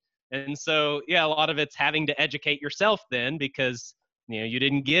teach it. And so, yeah, a lot of it's having to educate yourself then because, you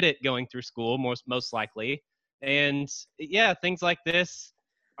didn't get it going through school most likely. And yeah, things like this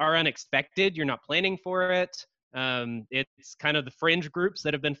are unexpected. You're not planning for it. It's kind of the fringe groups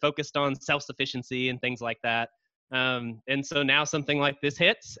that have been focused on self sufficiency and things like that. And so now something like this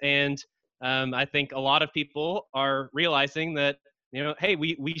hits. And I think a lot of people are realizing that, hey,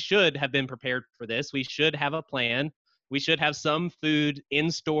 we should have been prepared for this. We should have a plan. We should have some food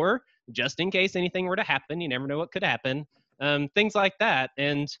in store just in case anything were to happen. You never know what could happen. Things like that.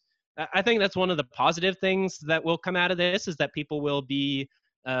 And I think that's one of the positive things that will come out of this is that people will be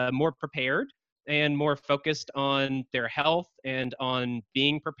more prepared and more focused on their health and on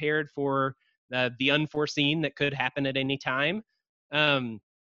being prepared for the unforeseen that could happen at any time.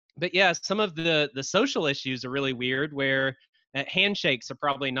 But yeah, some of the social issues are really weird where handshakes are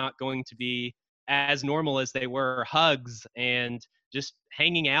probably not going to be as normal as they were. Hugs and just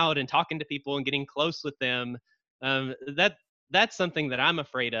hanging out and talking to people and getting close with them. That's something that I'm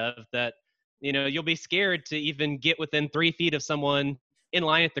afraid of, that you'll be scared to even get within 3 feet of someone in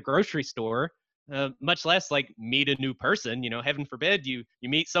line at the grocery store, much less like meet a new person. Heaven forbid you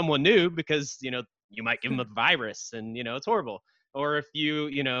meet someone new because you might give them a virus and it's horrible. Or if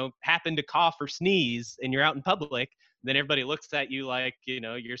you happen to cough or sneeze and you're out in public, then everybody looks at you like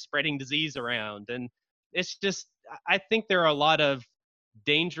you're spreading disease around. And it's just, I think there are a lot of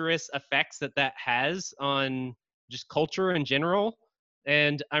dangerous effects that has on just culture in general.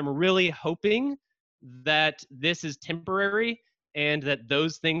 And I'm really hoping that this is temporary and that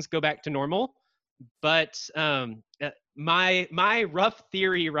those things go back to normal. But my rough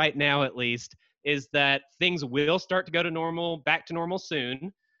theory right now, at least, is that things will start to go to normal, back to normal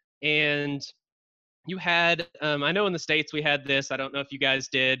soon. And you had, I know in the States we had this, I don't know if you guys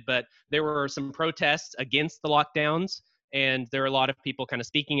did, but there were some protests against the lockdowns. And there were a lot of people kind of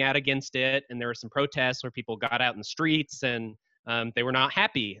speaking out against it. And there were some protests where people got out in the streets and they were not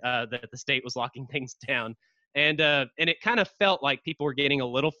happy that the state was locking things down. And it kind of felt like people were getting a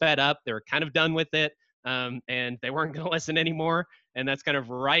little fed up. They were kind of done with it, and they weren't going to listen anymore. And that's kind of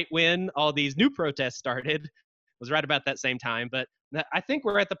right when all these new protests started. Was right about that same time. But I think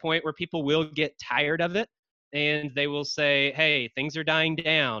we're at the point where people will get tired of it and they will say, hey, things are dying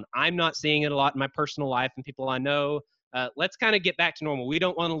down. I'm not seeing it a lot in my personal life and people I know. Let's kind of get back to normal. We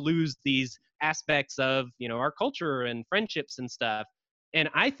don't want to lose these aspects of our culture and friendships and stuff. And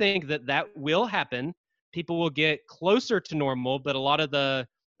I think that will happen. People will get closer to normal, but a lot of the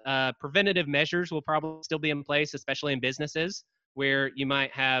preventative measures will probably still be in place, especially in businesses where you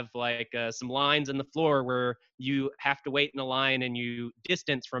might have like some lines in the floor where you have to wait in a line and you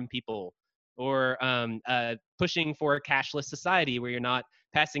distance from people, or pushing for a cashless society where you're not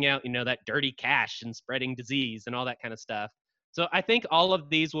passing out that dirty cash and spreading disease and all that kind of stuff. So I think all of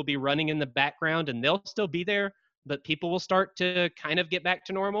these will be running in the background and they'll still be there, but people will start to kind of get back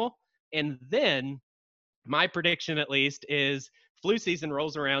to normal. And then my prediction, at least, is flu season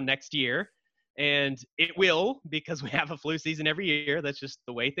rolls around next year, and it will, because we have a flu season every year. That's just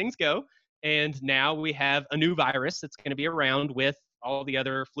the way things go. And now we have a new virus that's going to be around with all the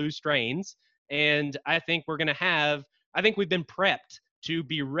other flu strains. And I think I think we've been prepped to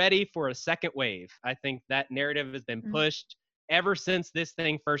be ready for a second wave. I think that narrative has been pushed ever since this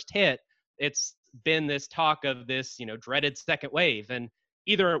thing first hit. It's been this talk of this, dreaded second wave. And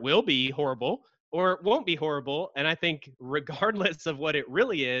either it will be horrible or it won't be horrible. And I think regardless of what it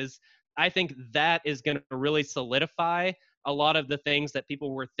really is, I think that is going to really solidify a lot of the things that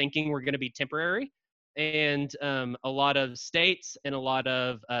people were thinking were going to be temporary. And a lot of states and a lot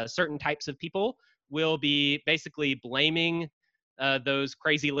of certain types of people will be basically blaming those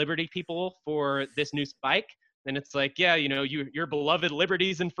crazy liberty people for this new spike. And it's like, yeah, your beloved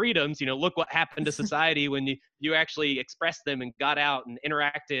liberties and freedoms, look what happened to society when you actually expressed them and got out and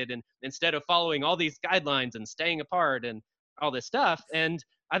interacted, and instead of following all these guidelines and staying apart. And all this stuff. And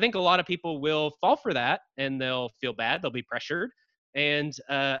I think a lot of people will fall for that and they'll feel bad, they'll be pressured. And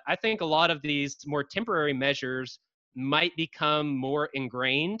I think a lot of these more temporary measures might become more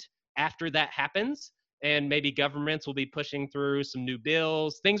ingrained after that happens. And maybe governments will be pushing through some new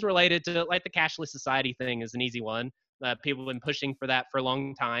bills, things related to like the cashless society thing is an easy one. People have been pushing for that for a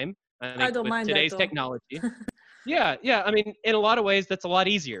long time. I I think don't with mind that today's though. technology. Yeah, yeah. I mean, in a lot of ways, that's a lot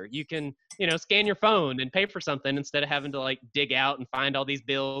easier. You can, scan your phone and pay for something instead of having to like dig out and find all these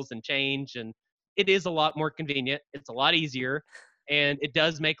bills and change. And it is a lot more convenient. It's a lot easier, and it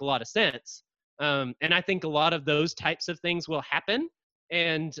does make a lot of sense. And I think a lot of those types of things will happen.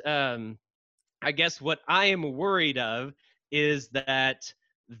 And I guess what I am worried of is that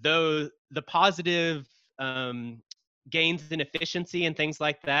though the positive gains in efficiency and things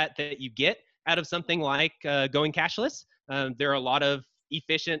like that you get out of something like going cashless, there are a lot of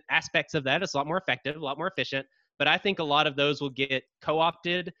efficient aspects of that. It's a lot more effective, a lot more efficient. But I think a lot of those will get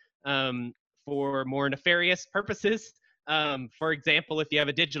co-opted for more nefarious purposes. For example, if you have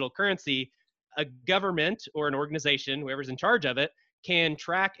a digital currency, a government or an organization, whoever's in charge of it, can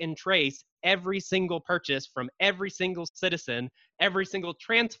track and trace every single purchase from every single citizen, every single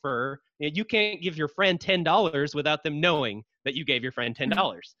transfer. You can't give your friend $10 without them knowing that you gave your friend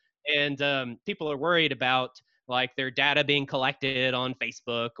 $10. And people are worried about like their data being collected on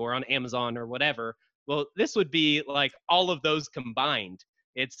Facebook or on Amazon or whatever. Well, this would be like all of those combined.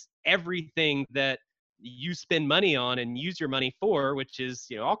 It's everything that you spend money on and use your money for, which is,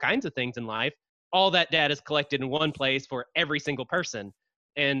 all kinds of things in life. All that data is collected in one place for every single person.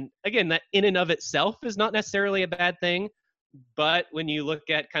 And again, that in and of itself is not necessarily a bad thing. But when you look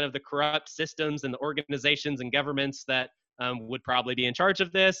at kind of the corrupt systems and the organizations and governments that would probably be in charge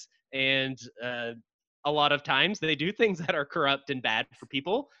of this, and a lot of times they do things that are corrupt and bad for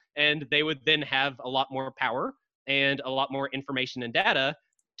people, and they would then have a lot more power and a lot more information and data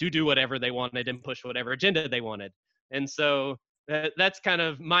to do whatever they wanted and push whatever agenda they wanted. And so that's kind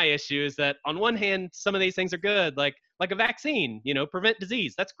of my issue, is that on one hand, some of these things are good, like a vaccine, prevent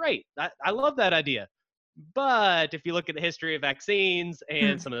disease. That's great. I love that idea. But if you look at the history of vaccines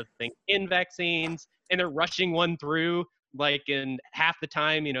and some of the things in vaccines, and they're rushing one through like in half the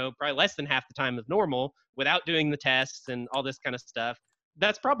time, probably less than half the time of normal, without doing the tests and all this kind of stuff,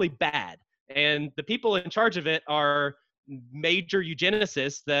 that's probably bad. And the people in charge of it are major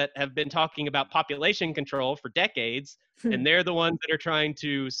eugenicists that have been talking about population control for decades, and they're the ones that are trying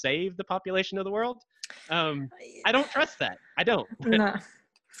to save the population of the world. I don't trust that. I don't. No.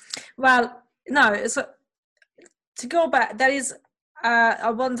 Well, no. So to go back, there is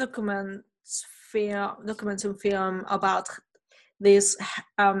a one documentary film about this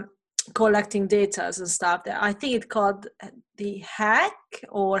collecting data and stuff. That I think it called The Hack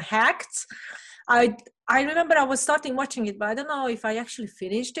or Hacked. I remember I was starting watching it, but I don't know if I actually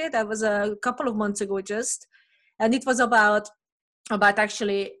finished it. That was a couple of months ago just, and it was about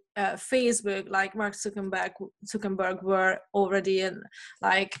actually Facebook, like Mark Zuckerberg were already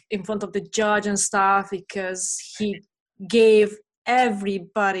in front of the judge and stuff because he gave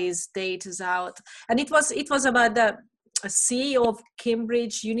everybody's data out, and it was about the CEO of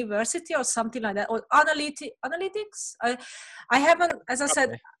Cambridge University or something like that, or analytics. I haven't, as I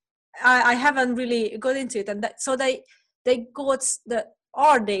said, I haven't really got into it, and so they got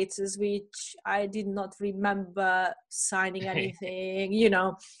our data, which I did not remember signing anything,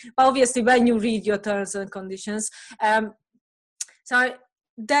 but obviously when you read your terms and conditions, so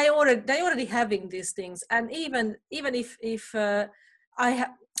they already having these things. And even if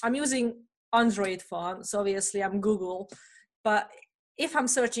I'm using Android phone, so obviously I'm Google, but if I'm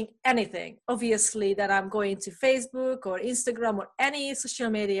searching anything, obviously that I'm going to Facebook or Instagram or any social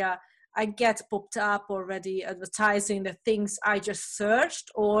media, I get popped up already advertising the things I just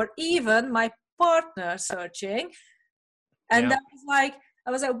searched, or even my partner searching. And yeah.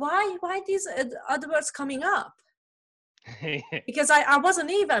 I was like, why these adverts coming up? Because I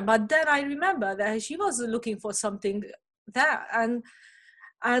wasn't even, but then I remember that she was looking for something there.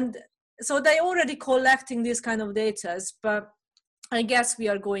 And so they already collecting this kind of data, but I guess we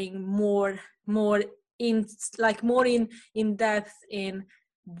are going more in depth in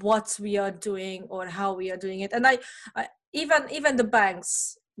what we are doing or how we are doing it. And I even the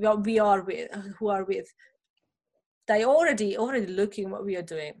banks we are with, who are with, they already looking what we are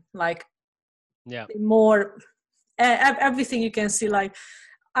doing, like more everything you can see. Like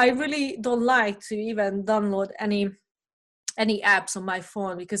I really don't like to even download any apps on my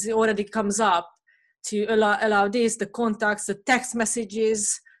phone because it already comes up to allow this, the contacts, the text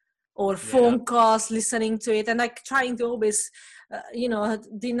messages or phone calls, listening to it, and like trying to always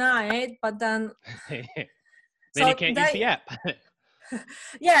deny it, but then Then you So can't use the app.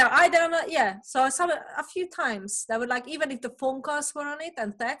 yeah, I don't know. Yeah, so I saw it a few times. They were like, even if the phone calls were on it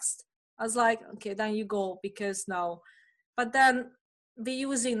and text, I was like, okay, then you go, because no. But then we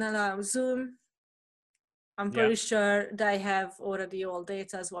using Zoom. I'm Yeah. pretty sure they have already all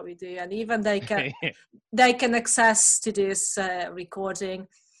data as what we do, and even they can access to this recording.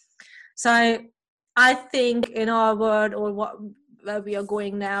 So I think in our world, or where we are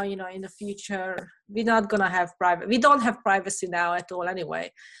going now, in the future, we're not gonna have private. We don't have privacy now at all,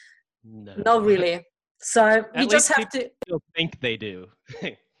 anyway. No. Not really. So we At just least have people to. still think they do.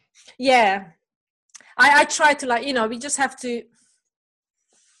 Yeah, I try to, like, we just have to.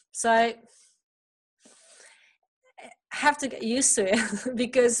 So have to get used to it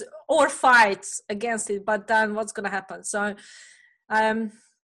because, or fight against it, but then what's going to happen? So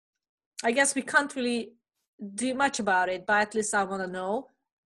I guess we can't really do much about it, but at least I want to know.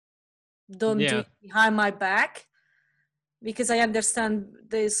 Don't do Yeah. it behind my back, because I understand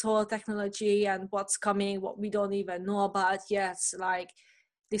this whole technology and what's coming, what we don't even know about yet. Like,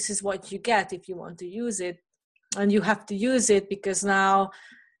 this is what you get if you want to use it, and you have to use it, because now,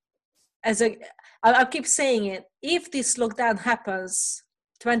 I keep saying it, if this lockdown happens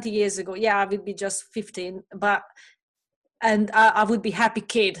 20 years ago, yeah, I would be just 15, and I would be happy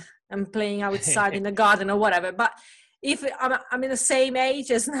kid and playing outside in the garden or whatever. But if I'm in the same age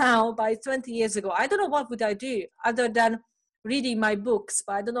as now, by 20 years ago, I don't know what would I do other than reading my books,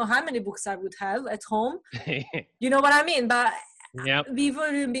 but I don't know how many books I would have at home. You know what I mean? But Yep. we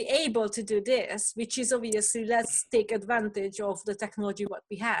wouldn't be able to do this, which is obviously, let's take advantage of the technology what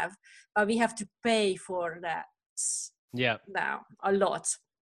we have, but we have to pay for that Yeah. now a lot.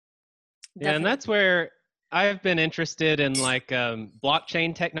 Yeah, and Definitely. that's where I've been interested in, like,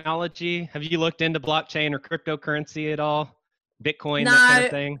 blockchain technology. Have you looked into blockchain or cryptocurrency at all? Bitcoin, that kind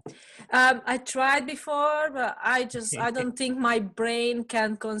of Now, thing? I tried before, but I don't think my brain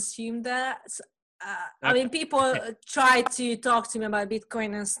can consume that. I mean, Okay. people try to talk to me about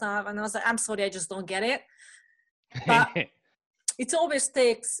Bitcoin and stuff, and I was like, I'm sorry, I just don't get it. But it always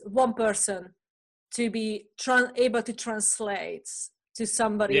takes one person to be able to translate to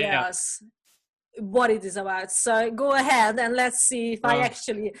somebody Yeah. else what it is about. So go ahead and let's see if I Well,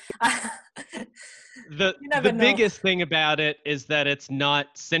 actually. the You the never know. biggest thing about it is that it's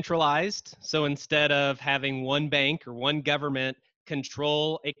not centralized. So instead of having one bank or one government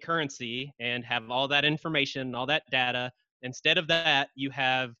control a currency and have all that information, all that data, instead of that, you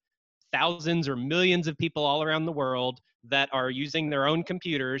have thousands or millions of people all around the world that are using their own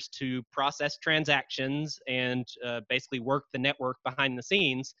computers to process transactions and basically work the network behind the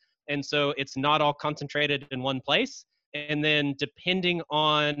scenes. And so it's not all concentrated in one place. And then depending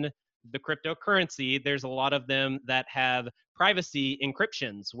on the cryptocurrency, there's a lot of them that have privacy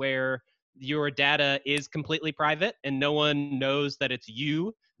encryptions where your data is completely private and no one knows that it's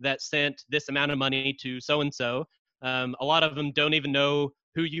you that sent this amount of money to so and so. A lot of them don't even know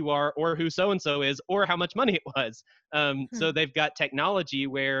who you are or who so and so is or how much money it was. So they've got technology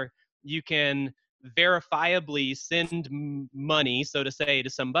where you can verifiably send money, so to say, to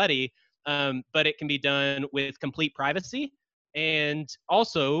somebody, but it can be done with complete privacy and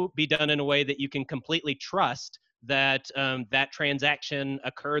also be done in a way that you can completely trust that that transaction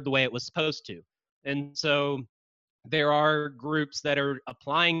occurred the way it was supposed to. And so there are groups that are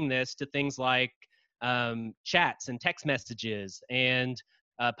applying this to things like chats and text messages and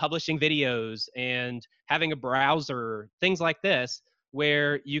publishing videos and having a browser, things like this,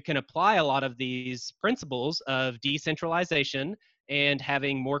 where you can apply a lot of these principles of decentralization and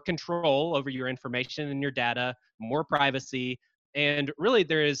having more control over your information and your data, more privacy. And really,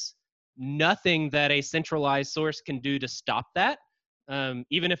 there is nothing that a centralized source can do to stop that.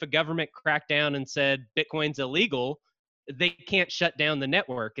 Even if a government cracked down and said Bitcoin's illegal, they can't shut down the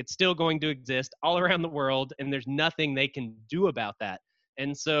network. It's still going to exist all around the world, and there's nothing they can do about that.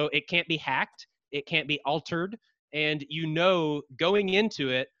 And so it can't be hacked, it can't be altered, and going into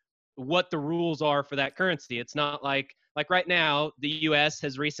it what the rules are for that currency. It's not like right now the U.S.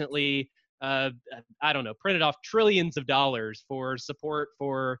 has recently I don't know, printed off trillions of dollars for support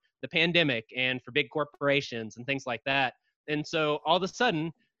for the pandemic and for big corporations and things like that. And so all of a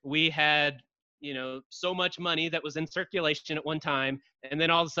sudden we had so much money that was in circulation at one time, and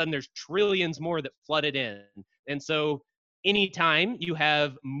then all of a sudden there's trillions more that flooded in. And so anytime you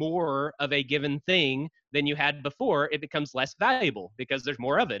have more of a given thing than you had before, it becomes less valuable because there's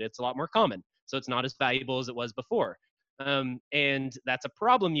more of it. It's a lot more common, so it's not as valuable as it was before. And that's a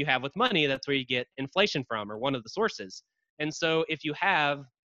problem you have with money. That's where you get inflation from, or one of the sources. And so if you have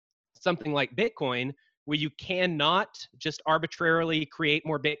something like Bitcoin, where you cannot just arbitrarily create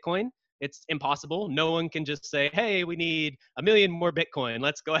more Bitcoin, It's impossible. No one can just say, hey, we need 1 million more Bitcoin.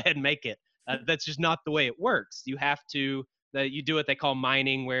 Let's go ahead and make it. That's just not the way it works. You have to, you do what they call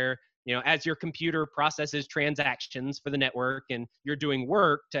mining, where, as your computer processes transactions for the network and you're doing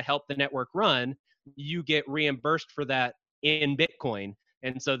work to help the network run, you get reimbursed for that in Bitcoin.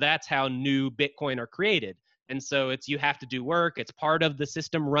 And so that's how new Bitcoin are created. And so you have to do work. It's part of the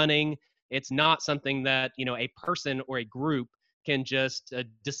system running. It's not something that, a person or a group can just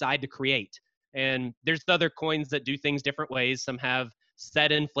decide to create. And there's other coins that do things different ways. Some have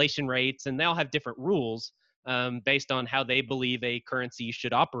set inflation rates, and they all have different rules based on how they believe a currency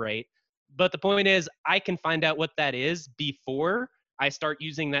should operate. But the point is, I can find out what that is before I start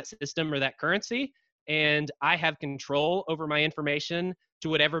using that system or that currency, and I have control over my information to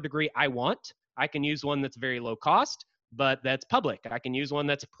whatever degree I want. I can use one that's very low cost, but that's public. I can use one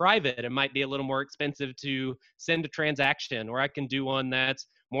that's private. It might be a little more expensive to send a transaction, or I can do one that's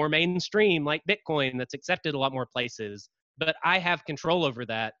more mainstream like Bitcoin that's accepted a lot more places. But I have control over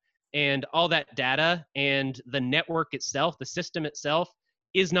that. And all that data and the network itself, the system itself,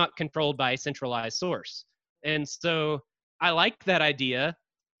 is not controlled by a centralized source. And so I like that idea.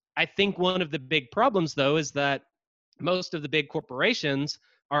 I think one of the big problems, though, is that most of the big corporations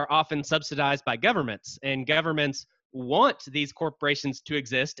are often subsidized by governments, and governments want these corporations to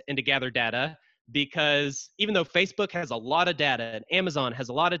exist and to gather data, because even though Facebook has a lot of data and Amazon has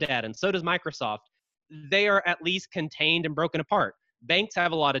a lot of data and so does Microsoft, they are at least contained and broken apart. Banks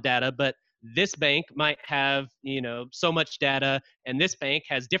have a lot of data, but this bank might have, so much data, and this bank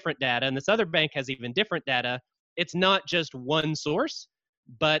has different data, and this other bank has even different data. It's not just one source,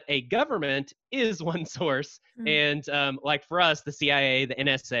 but a government is one source. And like for us, the CIA, the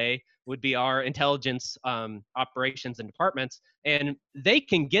NSA would be our intelligence operations and departments, and they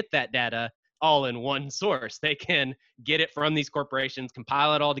can get that data all in one source. They can get it from these corporations,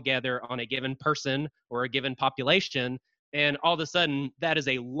 compile it all together on a given person or a given population, and all of a sudden that is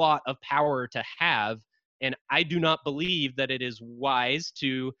a lot of power to have. And I do not believe that it is wise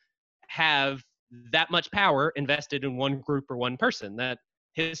to have that much power invested in one group or one person. That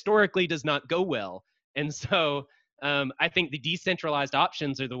historically does not go well. And so I think the decentralized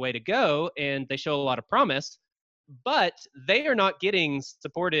options are the way to go, and they show a lot of promise, but they are not getting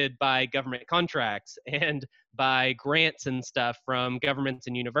supported by government contracts and by grants and stuff from governments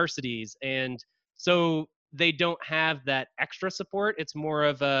and universities. And so they don't have that extra support. It's more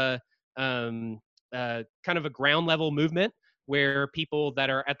of a kind of a ground level movement where people that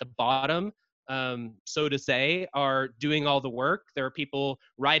are at the bottom, so to say, are doing all the work. There are people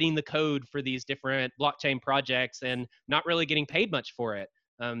writing the code for these different blockchain projects and not really getting paid much for it.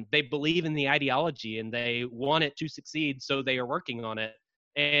 They believe in the ideology and they want it to succeed, so they are working on it.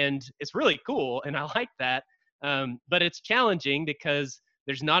 And it's really cool, and I like that. But it's challenging because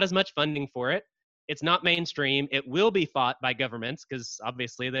there's not as much funding for it. It's not mainstream. It will be fought by governments because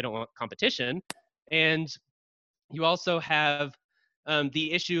obviously they don't want competition. And you also have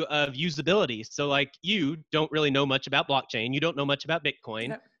the issue of usability. So like, you don't really know much about blockchain. You don't know much about Bitcoin.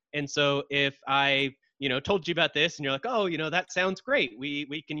 Yep. And so if I, told you about this and you're like, oh, that sounds great.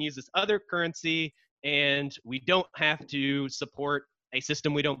 We can use this other currency and we don't have to support a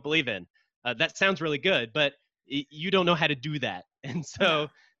system we don't believe in. That sounds really good, but you don't know how to do that. And so,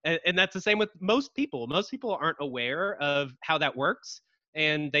 and that's the same with most people. Most people aren't aware of how that works,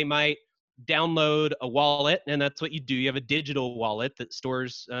 and they might download a wallet, and that's what you do. You have a digital wallet that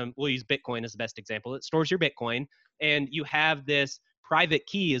stores, we'll use Bitcoin as the best example. It stores your Bitcoin, and you have this private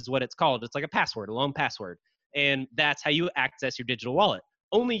key is what it's called. It's like a password, a long password. And that's how you access your digital wallet.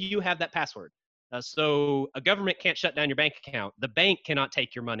 Only you have that password. So a government can't shut down your bank account. The bank cannot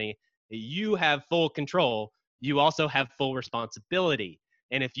take your money. You have full control. You also have full responsibility.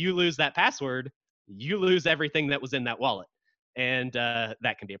 And if you lose that password, you lose everything that was in that wallet. And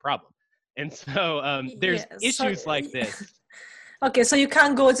that can be a problem. And so there's issues like this. Okay, so you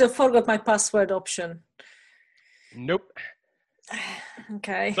can't go to forgot my password option. Nope.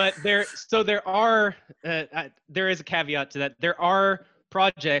 Okay. But there is a caveat to that. There are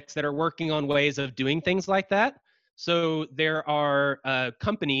projects that are working on ways of doing things like that. So there are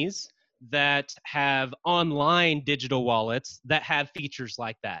companies that have online digital wallets that have features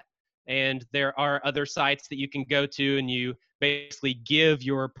like that. And there are other sites that you can go to, and you basically give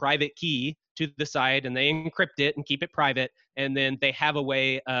your private key to the site, and they encrypt it and keep it private. And then they have a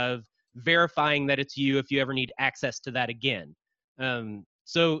way of verifying that it's you if you ever need access to that again.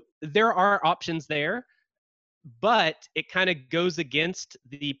 So there are options there, but it kind of goes against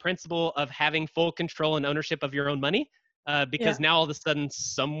the principle of having full control and ownership of your own money, because now all of a sudden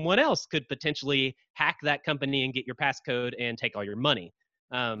someone else could potentially hack that company and get your passcode and take all your money.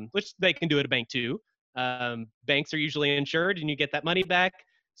 which they can do at a bank too. Banks are usually insured and you get that money back.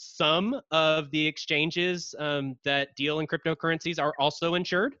 Some of the exchanges that deal in cryptocurrencies are also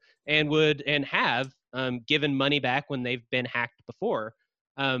insured and would and have given money back when they've been hacked before.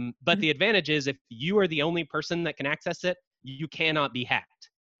 But the advantage is if you are the only person that can access it, you cannot be hacked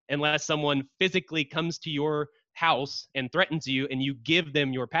unless someone physically comes to your house and threatens you and you give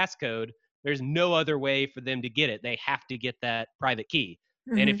them your passcode. There's no other way for them to get it. They have to get that private key.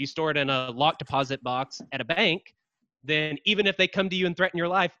 And if you store it in a locked deposit box at a bank, then even if they come to you and threaten your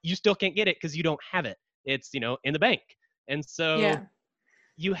life, you still can't get it because you don't have it. It's, in the bank. And so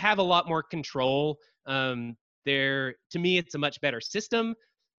you have a lot more control. To me, it's a much better system,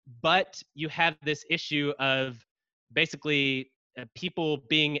 but you have this issue of basically people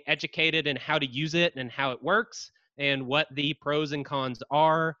being educated in how to use it and how it works and what the pros and cons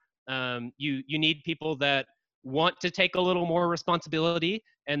are. You need people that want to take a little more responsibility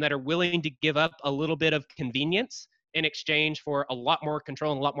and that are willing to give up a little bit of convenience in exchange for a lot more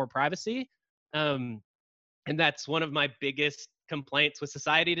control and a lot more privacy. And that's one of my biggest complaints with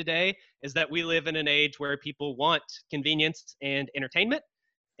society today, is that we live in an age where people want convenience and entertainment.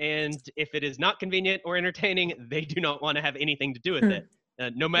 And if it is not convenient or entertaining, they do not want to have anything to do with it,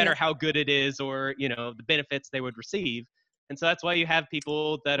 no matter how good it is or, the benefits they would receive. And so that's why you have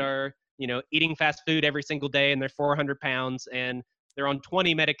people that are, eating fast food every single day and they're 400 pounds and they're on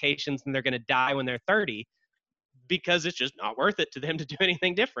 20 medications and they're going to die when they're 30 because it's just not worth it to them to do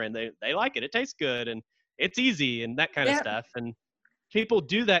anything different. They like it. It tastes good and it's easy and that kind of stuff. And people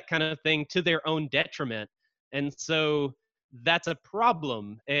do that kind of thing to their own detriment. And so that's a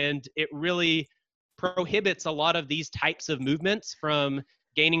problem. And it really prohibits a lot of these types of movements from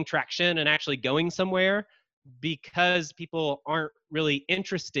gaining traction and actually going somewhere, because people aren't really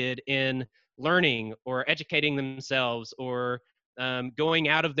interested in learning or educating themselves or going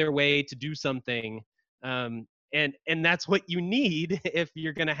out of their way to do something. And that's what you need if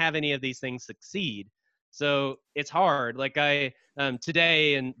you're going to have any of these things succeed. So it's hard. Like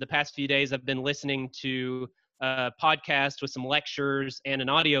today and the past few days, I've been listening to a podcast with some lectures and an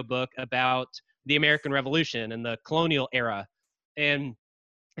audiobook about the American Revolution and the colonial era. And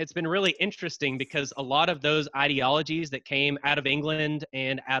it's been really interesting because a lot of those ideologies that came out of England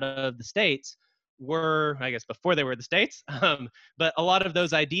and out of the States were, I guess, before they were the States, but a lot of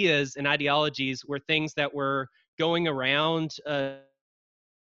those ideas and ideologies were things that were going around.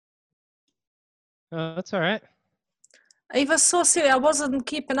 That's all right. It was so silly. I wasn't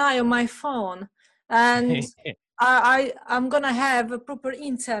keeping an eye on my phone, and I'm gonna have a proper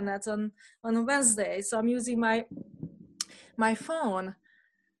internet on Wednesday, so I'm using my phone,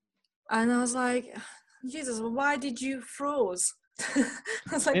 and I was like, Jesus, why did you froze? I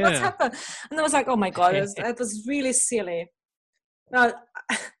was like, what's happened? And I was like, oh my God, that was really silly. Well,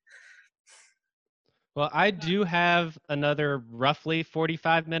 I do have another roughly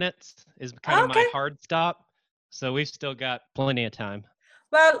 45 minutes is kind of my hard stop. So we've still got plenty of time.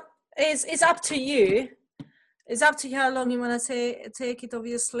 Well, it's up to you. It's up to you how long you want to take it,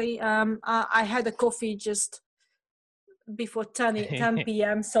 obviously. I had a coffee just before 10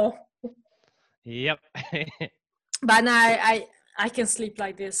 p.m. So. Yep. But I can sleep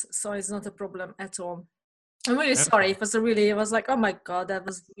like this, so it's not a problem at all. I'm really sorry. It was like, oh my God, that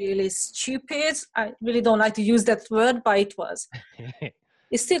was really stupid. I really don't like to use that word, but it was.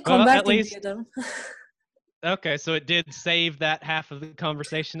 It's still converting together. Okay, so it did save that half of the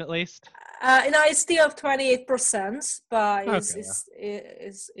conversation at least? It's still 28%, but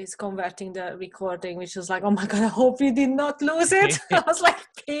it's converting the recording, which was like, oh my God, I hope you did not lose it. I was like,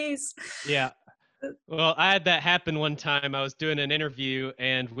 please. Yeah. Well, I had that happen one time. I was doing an interview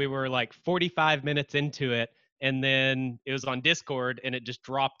and we were like 45 minutes into it. And then it was on Discord and it just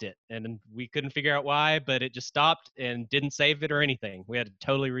dropped it. And we couldn't figure out why, but it just stopped and didn't save it or anything. We had to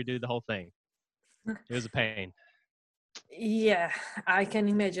totally redo the whole thing. It was a pain. Yeah, I can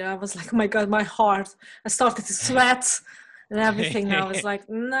imagine. I was like, oh my God, my heart. I started to sweat and everything. I was like,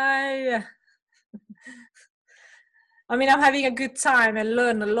 no. I mean, I'm having a good time and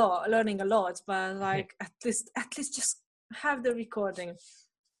learning a lot, but like at least just have the recording.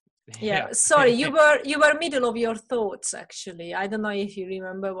 Yeah. Sorry, you were middle of your thoughts actually. I don't know if you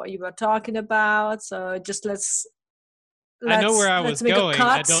remember what you were talking about. So just let's I know where I was going.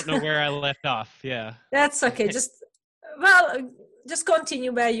 I don't know where I left off. Yeah. That's okay. Just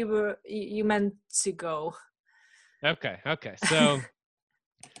continue where you meant to go. Okay. So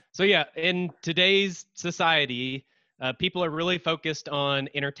yeah, in today's society, people are really focused on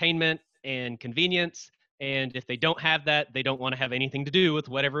entertainment and convenience. And if they don't have that, they don't want to have anything to do with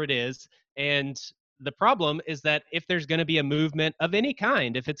whatever it is. And the problem is that if there's going to be a movement of any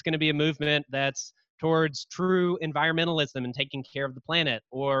kind, if it's going to be a movement that's towards true environmentalism and taking care of the planet,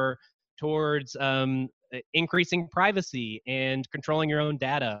 or towards increasing privacy and controlling your own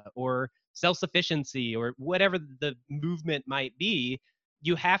data, or self sufficiency, or whatever the movement might be,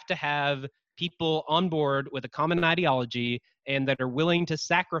 you have to have people on board with a common ideology and that are willing to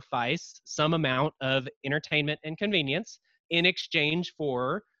sacrifice some amount of entertainment and convenience in exchange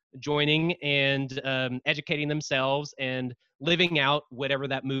for joining and educating themselves and living out whatever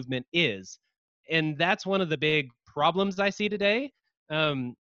that movement is. And that's one of the big problems I see today.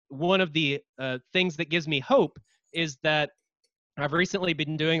 One of the things that gives me hope is that I've recently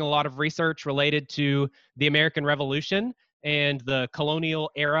been doing a lot of research related to the American Revolution and the colonial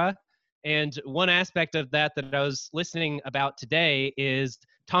era. And one aspect of that that I was listening about today is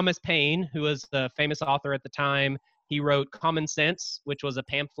Thomas Paine, who was a famous author at the time. He wrote Common Sense, which was a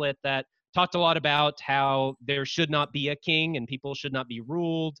pamphlet that talked a lot about how there should not be a king and people should not be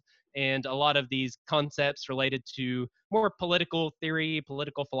ruled, and a lot of these concepts related to more political theory,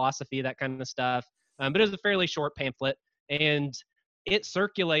 political philosophy, that kind of stuff. But it was a fairly short pamphlet, and it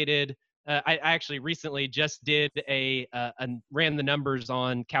circulated. I actually recently just did ran the numbers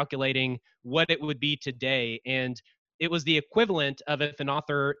on calculating what it would be today, and it was the equivalent of if an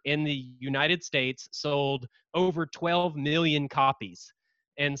author in the United States sold over 12 million copies.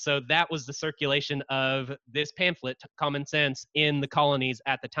 And so that was the circulation of this pamphlet, Common Sense, in the colonies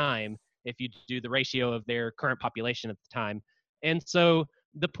at the time, if you do the ratio of their current population at the time. And so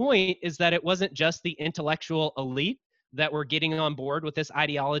the point is that it wasn't just the intellectual elite that were getting on board with this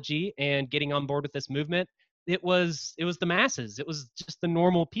ideology and getting on board with this movement. It was the masses. It was just the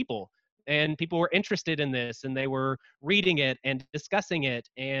normal people. And people were interested in this, and they were reading it and discussing it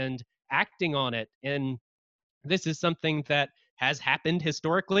and acting on it. And this is something that has happened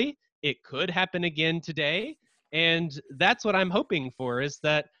historically. It could happen again today. And that's what I'm hoping for, is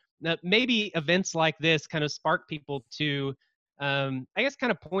that maybe events like this kind of spark people to, I guess,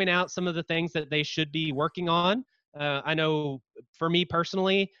 kind of point out some of the things that they should be working on. I know for me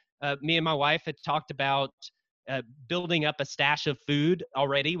personally, me and my wife had talked about building up a stash of food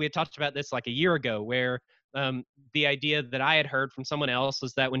already. We had talked about this like a year ago, where the idea that I had heard from someone else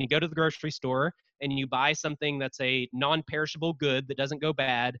was that when you go to the grocery store and you buy something that's a non-perishable good that doesn't go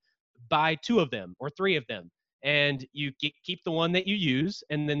bad, buy 2 of them or 3 of them, and you keep the one that you use,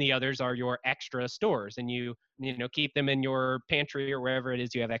 and then the others are your extra stores, and you know, keep them in your pantry or wherever it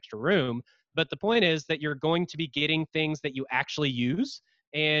is you have extra room. But the point is that you're going to be getting things that you actually use,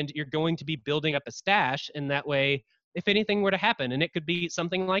 and you're going to be building up a stash, and that way, if anything were to happen, and it could be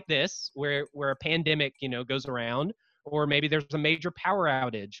something like this, where a pandemic, you know, goes around, or maybe there's a major power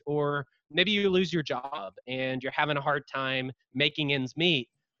outage, or maybe you lose your job and you're having a hard time making ends meet.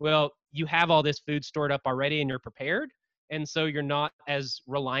 Well, you have all this food stored up already and you're prepared, and so you're not as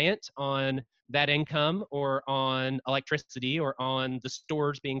reliant on that income or on electricity or on the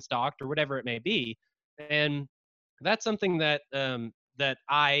stores being stocked or whatever it may be. And that's something that that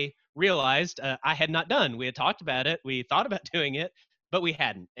I realized I had not done. We had talked about it, we thought about doing it, but we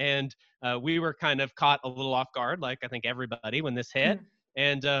hadn't. And we were kind of caught a little off guard, like I think everybody, when this hit. Mm.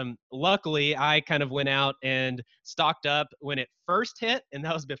 And luckily, I kind of went out and stocked up when it first hit, and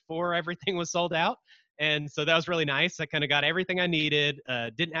that was before everything was sold out. And so that was really nice. I kind of got everything I needed,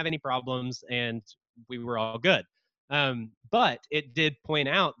 didn't have any problems, and we were all good. But it did point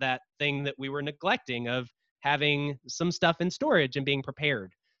out that thing that we were neglecting of having some stuff in storage and being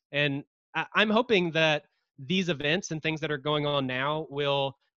prepared. And I'm hoping that these events and things that are going on now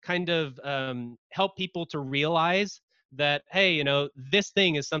will kind of help people to realize that, hey, you know, this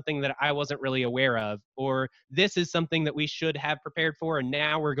thing is something that I wasn't really aware of, or this is something that we should have prepared for and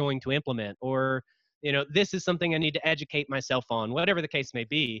now we're going to implement, or, you know, this is something I need to educate myself on, whatever the case may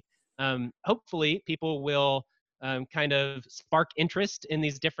be. Hopefully people will kind of spark interest in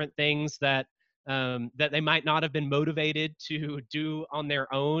these different things that that they might not have been motivated to do on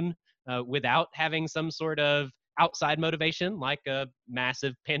their own without having some sort of outside motivation, like a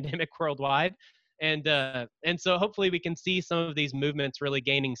massive pandemic worldwide. And so hopefully we can see some of these movements really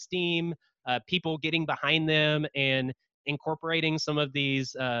gaining steam, people getting behind them and incorporating some of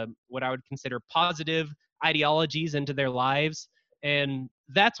these what I would consider positive ideologies into their lives. And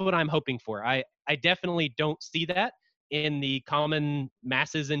that's what I'm hoping for. I definitely don't see that in the common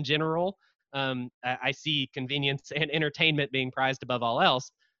masses in general. I see convenience and entertainment being prized above all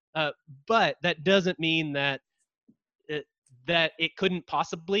else. But that doesn't mean that that it couldn't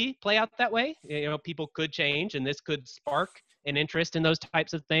possibly play out that way. You know, people could change, and this could spark an interest in those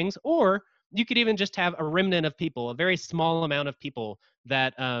types of things. Or you could even just have a remnant of people, a very small amount of people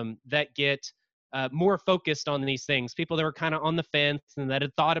that that get more focused on these things, people that were kind of on the fence and that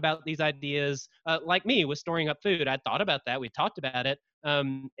had thought about these ideas, like me with storing up food. I thought about that. We talked about it.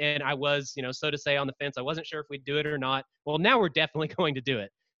 And I was, so to say, on the fence. I wasn't sure if we'd do it or not. Well, now we're definitely going to do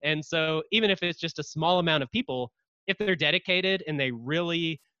it. And so even if it's just a small amount of people, if they're dedicated and they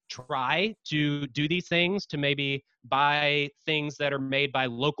really try to do these things, to maybe buy things that are made by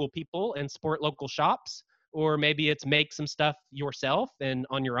local people and support local shops, or maybe it's make some stuff yourself and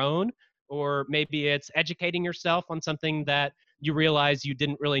on your own, or maybe it's educating yourself on something that you realize you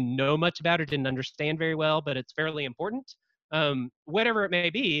didn't really know much about or didn't understand very well, but it's fairly important. Whatever it may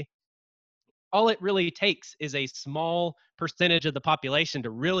be, all it really takes is a small percentage of the population to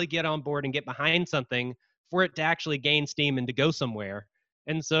really get on board and get behind something for it to actually gain steam and to go somewhere.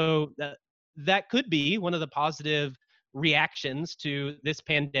 And so that could be one of the positive reactions to this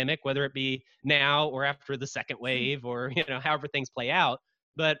pandemic, whether it be now or after the second wave, or however things play out.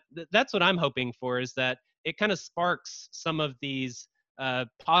 But that's what I'm hoping for, is that it kind of sparks some of these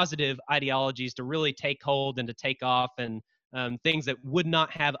positive ideologies to really take hold and to take off, and things that would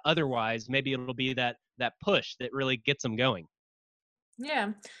not have otherwise. Maybe it'll be that push that really gets them going.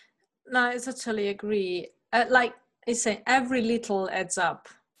 Yeah, no, I totally agree. Like I say, every little adds up.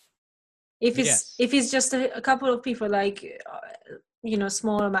 If it's just a couple of people, like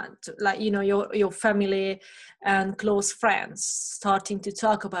small amount, like your family and close friends starting to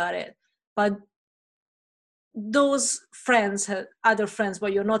talk about it, but those friends have other friends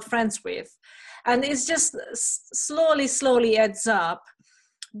but you're not friends with, and it's just slowly adds up.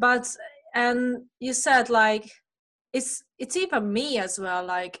 And you said, like, it's even me as well,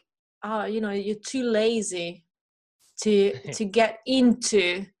 like, you're too lazy to get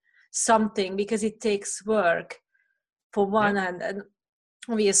into something because it takes work for one. Yep. And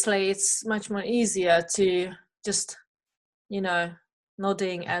obviously it's much more easier to just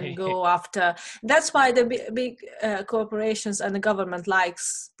nodding and go after. That's why the big corporations and the government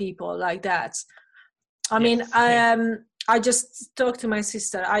likes people like that. I mean, I just talked to my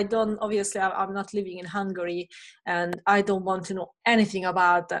sister. Obviously I'm not living in Hungary, and I don't want to know anything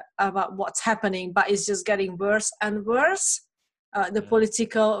about what's happening, but it's just getting worse and worse. The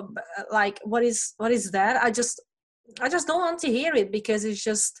political, like, what is that? I just don't want to hear it, because it's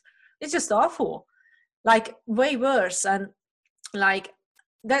just awful, like way worse. And like,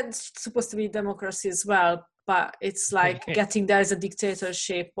 that's supposed to be democracy as well, but it's like getting there as a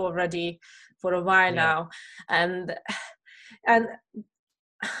dictatorship already for a while now. And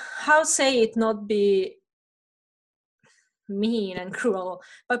how say it not be mean and cruel,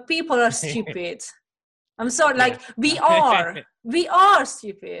 but people are stupid. I'm sorry, like, we are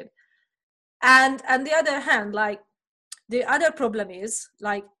stupid. And on the other hand, like, the other problem is,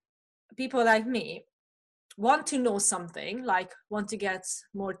 like, people like me want to know something, like want to get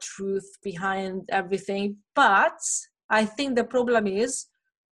more truth behind everything, but I think the problem is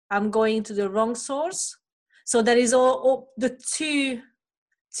I'm going to the wrong source. So there is all the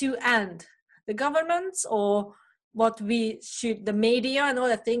two end, the governments, or what we should, the media and all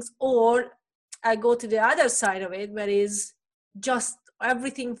the things, or I go to the other side of it, where is just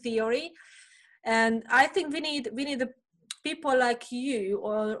everything theory. And I think we need the people like you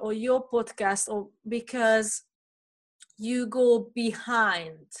or your podcast, or because you go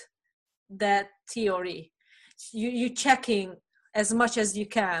behind that theory, you checking as much as you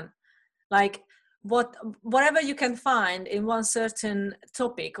can, like whatever you can find in one certain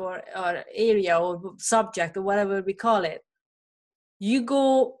topic or area or subject or whatever we call it, you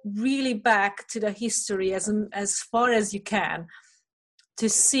go really back to the history as far as you can to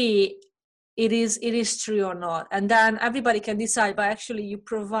see it is true or not. And then everybody can decide, but actually you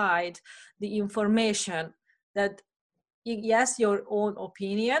provide the information that, yes, your own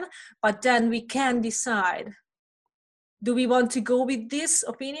opinion, but then we can decide, do we want to go with this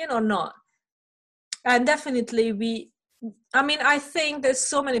opinion or not? And definitely I think there's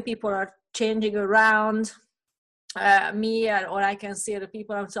so many people are changing around me, or I can see the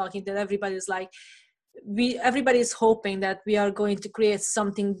people I'm talking, that everybody's like, everybody's hoping that we are going to create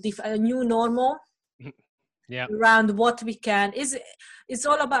something different, a new normal. Around what we can. It's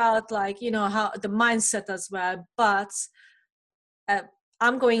all about, like, how the mindset as well. But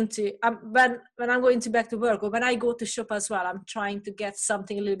I'm going to when I'm going to back to work, or when I go to shop as well, I'm trying to get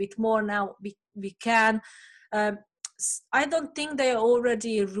something a little bit more now. We can. I don't think there are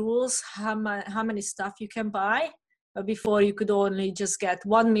already rules how many stuff you can buy. Before, you could only just get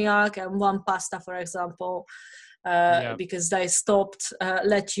one milk and one pasta, for example, because they stopped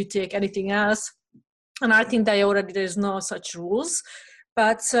let you take anything else. And I think there's no such rules.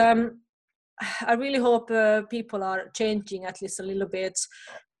 But I really hope people are changing at least a little bit.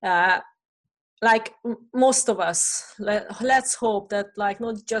 like most of us, let's hope that like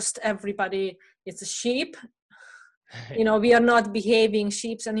not just everybody is a sheep. We are not behaving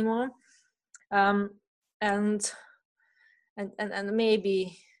sheeps anymore. um, and and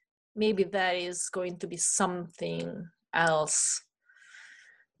maybe there is going to be something else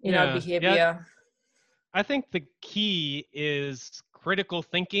in our Yeah. behavior. I think the key is critical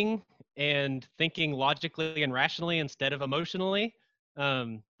thinking and thinking logically and rationally instead of emotionally.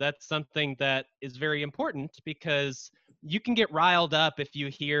 That's something that is very important because you can get riled up if you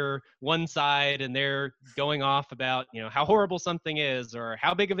hear one side and they're going off about, how horrible something is or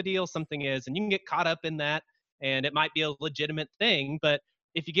how big of a deal something is, and you can get caught up in that, and it might be a legitimate thing, but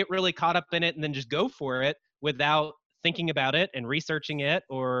if you get really caught up in it and then just go for it without thinking about it and researching it,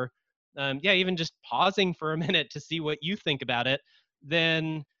 or even just pausing for a minute to see what you think about it,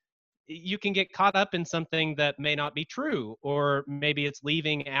 then you can get caught up in something that may not be true, or maybe it's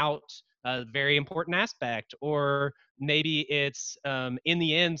leaving out a very important aspect, or maybe it's in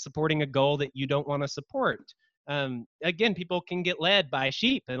the end supporting a goal that you don't want to support. Again, people can get led by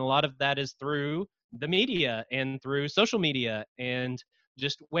sheep, and a lot of that is through the media and through social media and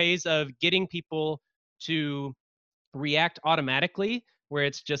just ways of getting people to react automatically, where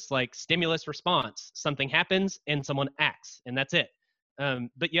it's just like stimulus response, something happens and someone acts and that's it.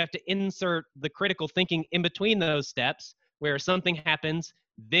 But you have to insert the critical thinking in between those steps, where something happens,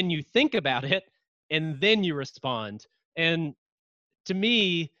 then you think about it, and then you respond. And to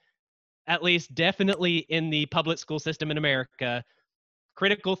me, at least, definitely in the public school system in America,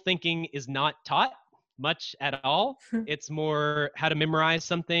 critical thinking is not taught much at all. It's more how to memorize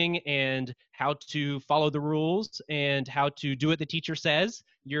something and how to follow the rules and how to do what the teacher says.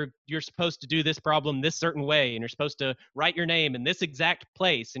 You're supposed to do this problem this certain way, and you're supposed to write your name in this exact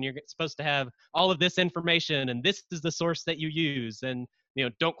place, and you're supposed to have all of this information, and this is the source that you use, and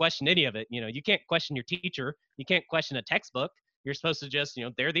don't question any of it. You can't question your teacher, you can't question a textbook. You're supposed to just,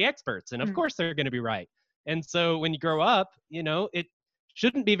 they're the experts, and of course they're going to be right. And so when you grow up, it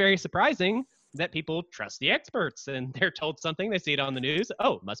shouldn't be very surprising that people trust the experts, and they're told something, they see it on the news,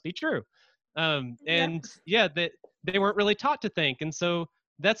 oh, must be true. Yep. And yeah, that they weren't really taught to think. And so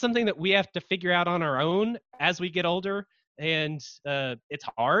that's something that we have to figure out on our own as we get older. And it's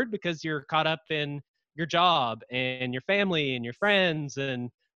hard because you're caught up in your job and your family and your friends and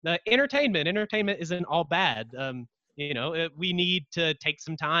the entertainment. Entertainment isn't all bad. We need to take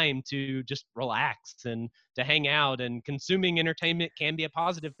some time to just relax and to hang out, and consuming entertainment can be a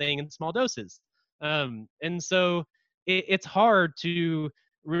positive thing in small doses. And so it's hard to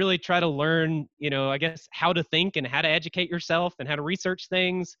really try to learn, I guess, how to think and how to educate yourself and how to research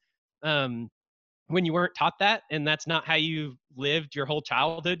things, um, when you weren't taught that, and that's not how you lived your whole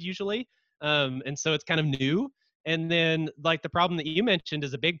childhood usually. And so it's kind of new. And then, like, the problem that you mentioned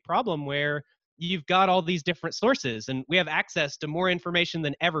is a big problem, where you've got all these different sources, and we have access to more information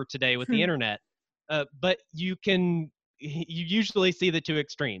than ever today with the internet. But you usually see the two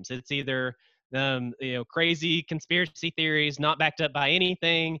extremes. It's either crazy conspiracy theories not backed up by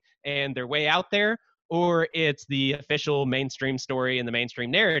anything, and they're way out there, or it's the official mainstream story and the mainstream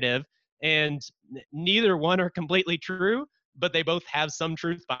narrative. And neither one are completely true, but they both have some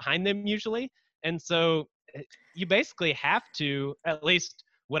truth behind them usually. And so you basically have to, at least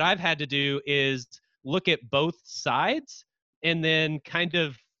what I've had to do, is look at both sides and then kind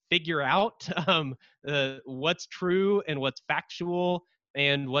of figure out what's true and what's factual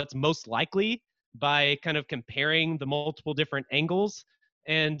and what's most likely by kind of comparing the multiple different angles.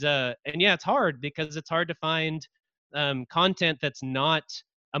 And yeah, it's hard because it's hard to find content that's not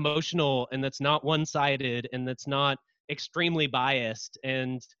emotional and that's not one-sided and that's not extremely biased.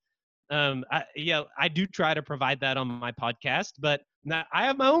 And I do try to provide that on my podcast, but I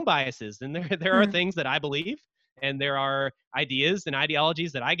have my own biases, and there are things that I believe, and there are ideas and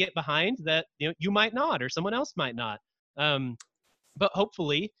ideologies that I get behind that you might not, or someone else might not. But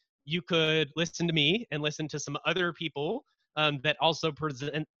hopefully, you could listen to me and listen to some other people that also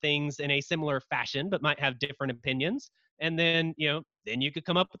present things in a similar fashion, but might have different opinions, and then then you could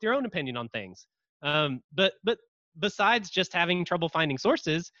come up with your own opinion on things. But besides just having trouble finding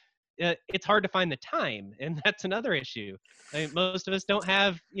sources, it's hard to find the time, and that's another issue. I mean, most of us don't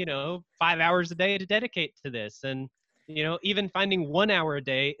have 5 hours a day to dedicate to this, and even finding 1 hour a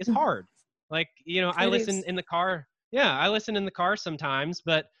day is hard. Like, I It listen is. in the car. Yeah, I listen in the car sometimes,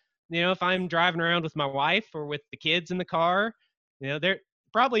 but if I'm driving around with my wife or with the kids in the car, they're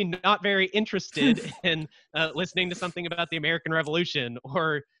probably not very interested in listening to something about the American Revolution,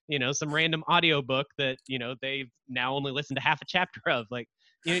 or some random audiobook that they've now only listened to half a chapter of. Like,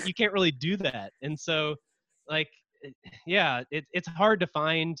 you can't really do that. And so, like, yeah, it's hard to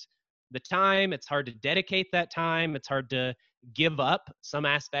find the time, it's hard to dedicate that time, it's hard to give up some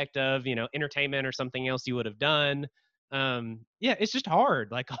aspect of, entertainment or something else you would have done. Yeah, it's just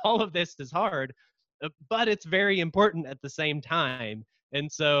hard. Like all of this is hard, but it's very important at the same time.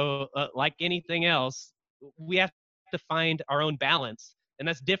 And so, like anything else, we have to find our own balance, and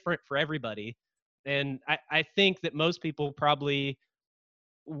that's different for everybody. And I think that most people probably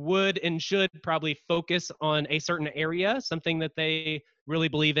would and should probably focus on a certain area, something that they really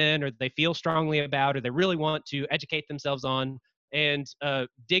believe in or they feel strongly about or they really want to educate themselves on, and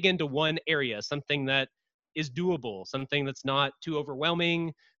dig into one area, something that is doable, something that's not too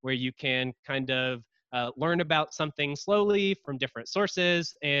overwhelming, where you can kind of learn about something slowly from different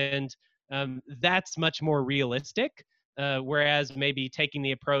sources. And that's much more realistic. Whereas maybe taking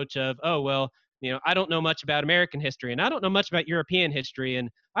the approach of, oh, well, I don't know much about American history, and I don't know much about European history,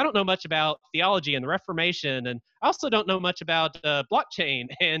 and I don't know much about theology and the Reformation, and I also don't know much about blockchain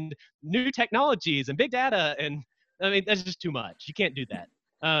and new technologies and big data. And I mean, that's just too much. You can't do that.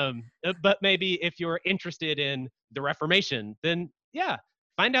 But maybe if you're interested in the Reformation, then yeah,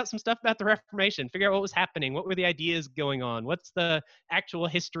 find out some stuff about the Reformation. Figure out what was happening. What were the ideas going on? What's the actual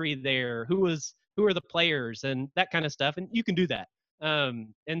history there? Who are the players and that kind of stuff? And you can do that.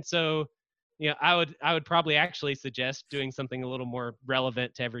 And so I would probably actually suggest doing something a little more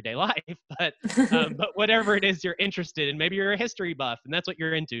relevant to everyday life, but whatever it is you're interested in, maybe you're a history buff and that's what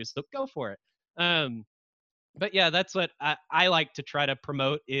you're into, so go for it. Um, but yeah, that's what I like to try to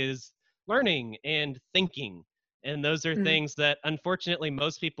promote is learning and thinking. And those are Mm. things that unfortunately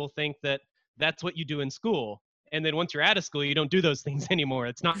most people think that that's what you do in school. And then once you're out of school, you don't do those things anymore.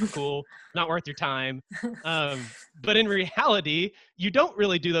 It's not cool, not worth your time. But in reality, you don't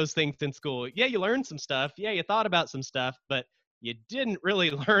really do those things in school. Yeah, you learned some stuff. Yeah, you thought about some stuff, but you didn't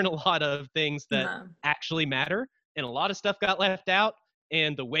really learn a lot of things that No. actually matter. And a lot of stuff got left out,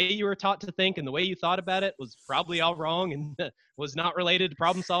 and the way you were taught to think and the way you thought about it was probably all wrong and was not related to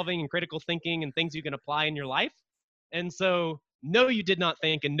problem solving and critical thinking and things you can apply in your life. And so, no, you did not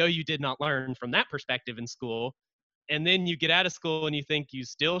think, and no, you did not learn from that perspective in school. And then you get out of school and you think you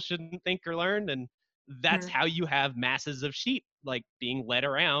still shouldn't think or learn. And that's Mm. how you have masses of sheep like being led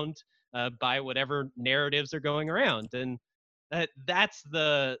around by whatever narratives are going around. And that's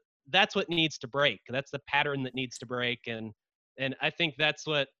what needs to break. That's the pattern that needs to break. And I think that's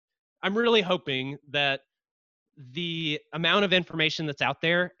what I'm really hoping, that the amount of information that's out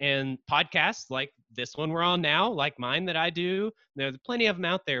there and podcasts like this one we're on now, like mine that I do, there's plenty of them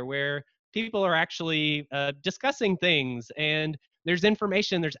out there where people are actually discussing things, and there's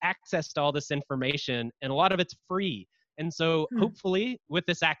information, there's access to all this information, and a lot of it's free. And so Mm. hopefully with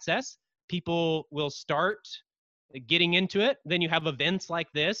this access, people will start getting into it. Then you have events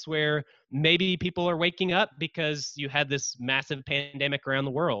like this where maybe people are waking up because you had this massive pandemic around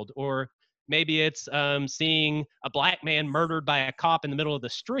the world, or maybe it's seeing a black man murdered by a cop in the middle of the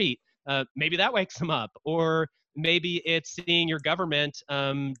street. Maybe that wakes them up, or maybe it's seeing your government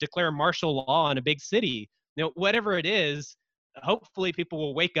declare martial law in a big city. Whatever it is, hopefully people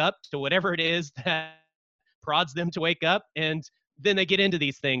will wake up to whatever it is that prods them to wake up, and then they get into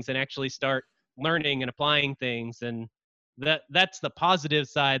these things and actually start learning and applying things. And that's the positive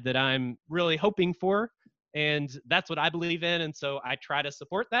side that I'm really hoping for, and that's what I believe in. And so I try to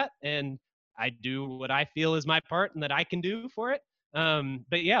support that, and I do what I feel is my part and that I can do for it.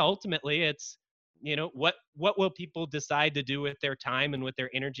 But yeah, ultimately it's, what will people decide to do with their time and with their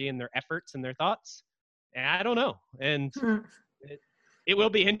energy and their efforts and their thoughts? And I don't know. And Mm. it, it will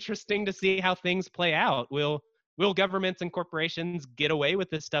be interesting to see how things play out. Will governments and corporations get away with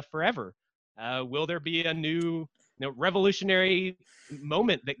this stuff forever? Will there be a new, revolutionary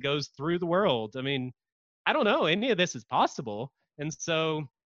moment that goes through the world? I mean, I don't know. Any of this is possible, and so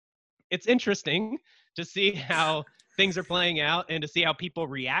it's interesting to see how things are playing out and to see how people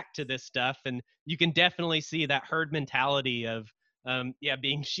react to this stuff. And you can definitely see that herd mentality of, yeah,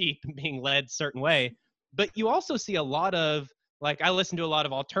 being sheep and being led a certain way. But you also see a lot of, like, I listen to a lot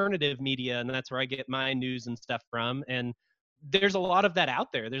of alternative media, and that's where I get my news and stuff from. And there's a lot of that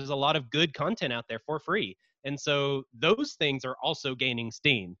out there. There's a lot of good content out there for free. And so those things are also gaining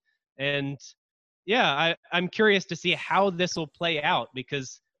steam. And yeah, I'm curious to see how this will play out,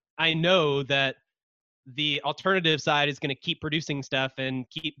 because I know that the alternative side is going to keep producing stuff and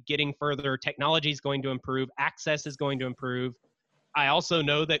keep getting further. Technology is going to improve. Access is going to improve. I also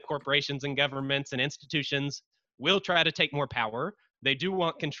know that corporations and governments and institutions will try to take more power. They do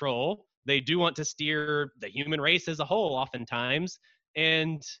want control. They do want to steer the human race as a whole, oftentimes.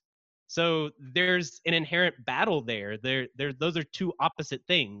 And so there's an inherent battle there. Those are two opposite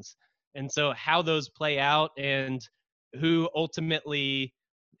things. And so how those play out and who ultimately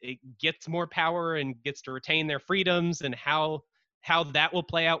it gets more power and gets to retain their freedoms, and how that will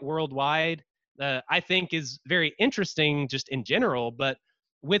play out worldwide, I think is very interesting just in general. But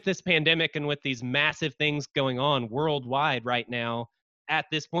with this pandemic and with these massive things going on worldwide right now, at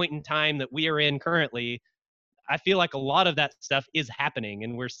this point in time that we are in currently, I feel like a lot of that stuff is happening,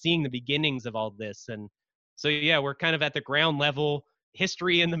 and we're seeing the beginnings of all this. And so, yeah, we're kind of at the ground level,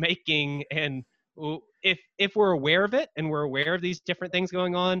 history in the making. And if we're aware of it and we're aware of these different things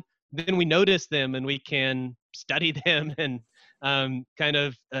going on, then we notice them and we can study them and kind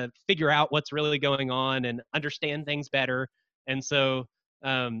of figure out what's really going on and understand things better. And so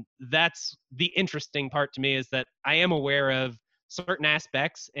that's the interesting part to me, is that I am aware of certain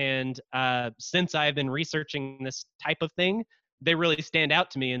aspects, and since I've been researching this type of thing, they really stand out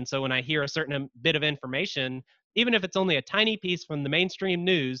to me. And so when I hear a certain bit of information, even if it's only a tiny piece from the mainstream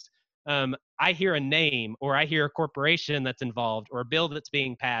news, I hear a name, or I hear a corporation that's involved, or a bill that's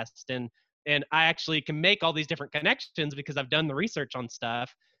being passed, and I actually can make all these different connections because I've done the research on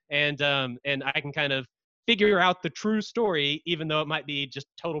stuff, and I can kind of figure out the true story, even though it might be just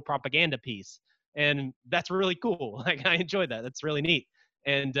total propaganda piece. And that's really cool. Like, I enjoy that. That's really neat.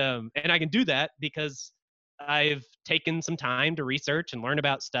 And I can do that because I've taken some time to research and learn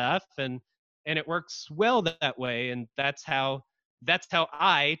about stuff, and it works well that way. And that's how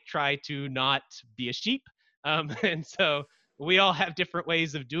I try to not be a sheep. And so we all have different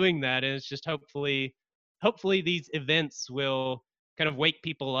ways of doing that, and it's just hopefully these events will kind of wake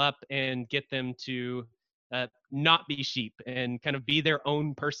people up and get them to not be sheep and kind of be their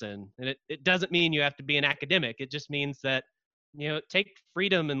own person. And it doesn't mean you have to be an academic. It just means that, take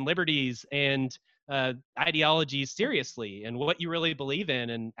freedom and liberties and ideologies seriously, and what you really believe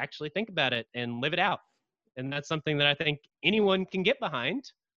in, and actually think about it and live it out. And that's something that I think anyone can get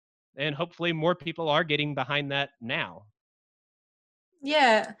behind. And hopefully more people are getting behind that now.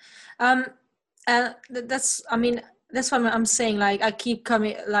 Yeah. That's, I mean, that's what I'm saying. Like, I keep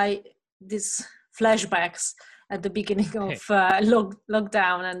coming, like, these flashbacks at the beginning of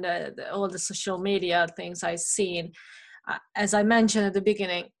lockdown and all the social media things I've seen. As I mentioned at the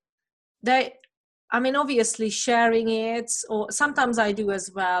beginning, obviously sharing it, or sometimes I do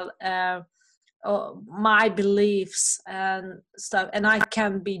as well, my beliefs and stuff, and I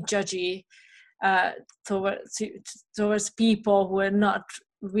can be judgy towards people who are not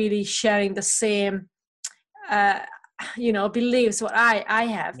really sharing the same beliefs what I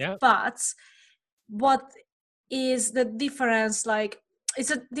have. Yeah. But what is the difference? Like,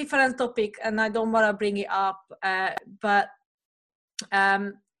 it's a different topic and I don't want to bring it up, but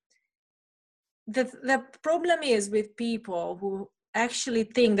the problem is with people who actually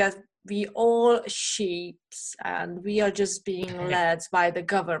think that we all sheeps and we are just being led by the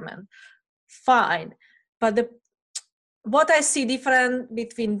government. Fine, but what I see different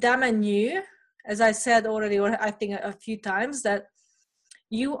between them and you, as I said already, or I think a few times, that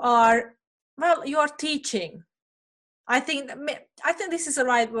you are teaching. I think this is the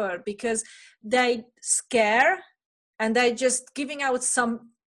right word, because they scare and they just giving out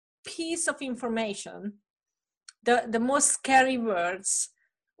some piece of information, the most scary words,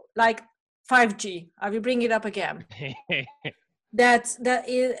 like 5G. I will bring it up again. that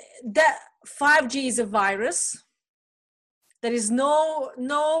 5G is a virus. There is no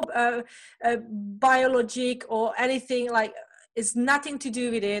biologic or anything, like, it's nothing to do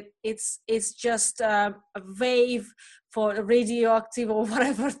with it. It's just a wave for radioactive or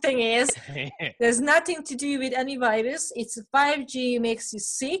whatever thing is. There's nothing to do with any virus. It's 5G makes you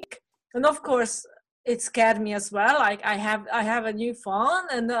sick, and of course it scared me as well. Like, I have a new phone,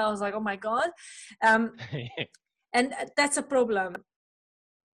 and I was like, oh my god, and that's a problem.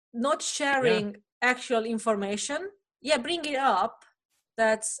 Not sharing actual information. Yeah, bring it up.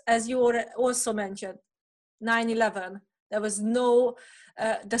 That's, as you also mentioned, 9/11. There was no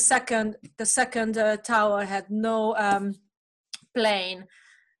the second tower had no plane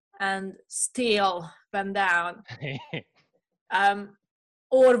and still went down,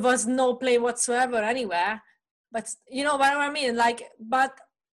 or was no plane whatsoever anywhere. But you know what I mean? Like, but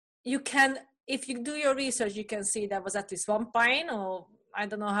you can, if you do your research, you can see there was at least one plane, or I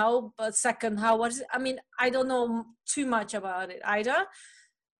don't know how, but second, how was it? I mean, I don't know too much about it either,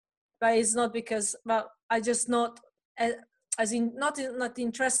 but it's not because, well, I just not, as in not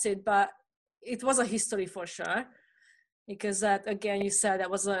interested, but it was a history for sure, because that, again, you said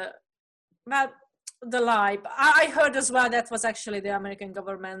that was the lie. But I heard as well that was actually the American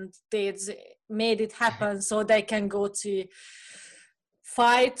government made it happen so they can go to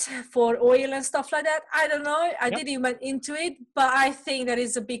fight for oil and stuff like that. I don't know. I didn't went into it, but I think there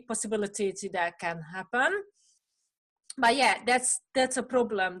is a big possibility that can happen. but yeah, that's a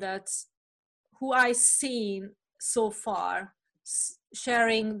problem. That's who I seen so far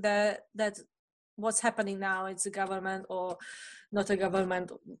sharing that what's happening now. It's a government or not a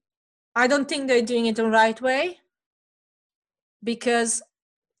government. I don't think they're doing it the right way, because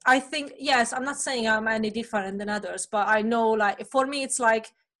I think, yes, I'm not saying I'm any different than others, but I know, like, for me, it's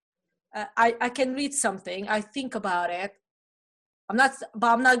like I can read something, I think about it.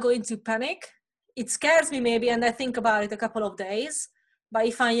 I'm not going to panic. It scares me maybe, and I think about it a couple of days.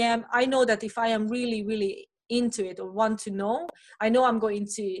 But I know that if I am really, really into it or want to know, I know I'm going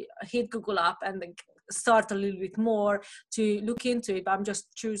to hit Google up and start a little bit more to look into it, but I'm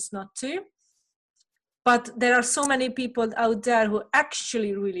just choose not to. But there are so many people out there who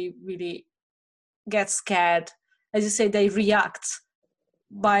actually really, really get scared. As you say, they react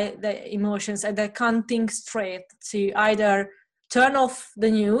by the emotions and they can't think straight to either turn off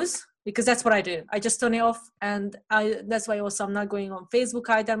the news, because that's what I do. I just turn it off, and that's why also I'm not going on Facebook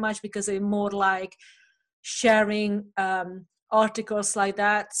either much, because I'm more like sharing articles like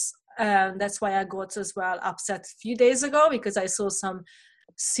that. That's why I got as well upset a few days ago, because I saw some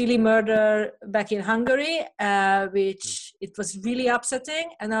silly murder back in Hungary, which it was really upsetting.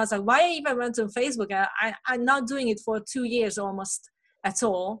 And I was like, why I even went on Facebook? I'm not doing it for 2 years almost at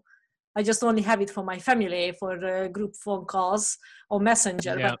all. I just only have it for my family, for group phone calls or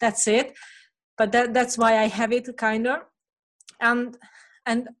Messenger, but that's it. But that's why I have it, kind of. And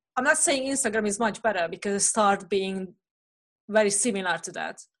I'm not saying Instagram is much better, because it started being very similar to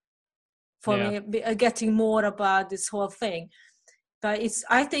that for me, getting more about this whole thing. But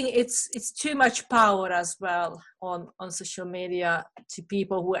I think it's too much power as well on social media to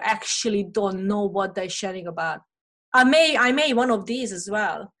people who actually don't know what they're sharing about. I may one of these as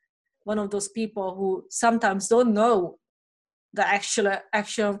well, one of those people who sometimes don't know the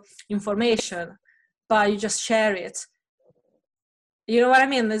actual information, but you just share it. You know what I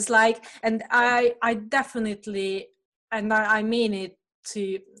mean? It's like, and I definitely, and I mean it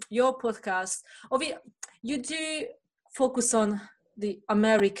to your podcast. You do focus on the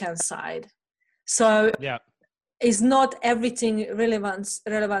American side, so it's not everything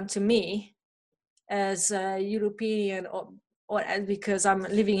relevant to me as a European or because I'm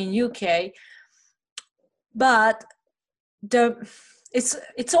living in UK. But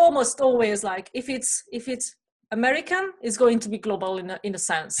it's almost always like if it's American, it's going to be global in a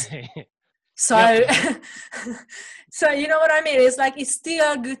sense. So so you know what I mean? It's like it's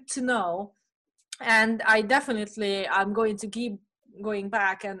still good to know, and I'm going to keep going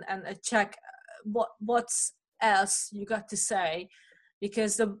back and check what's else you got to say,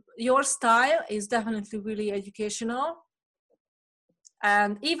 because your style is definitely really educational.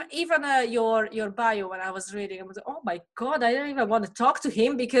 And even your bio, when I was reading, I was like, oh my god, I don't even want to talk to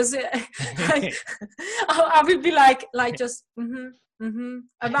him, because I will be like just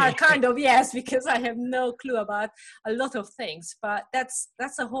about kind of, yes, because I have no clue about a lot of things. But that's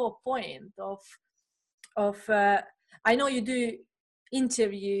the whole point of I know you do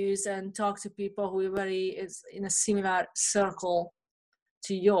interviews and talk to people who is in a similar circle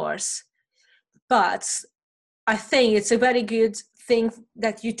to yours, but I think it's a very good thing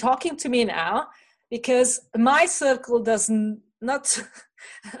that you're talking to me now, because my circle does not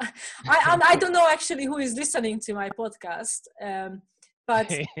I don't know actually who is listening to my podcast,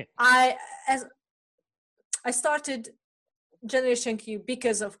 but I started Generation Q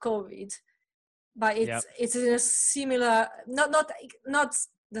because of COVID, but it's in a similar, not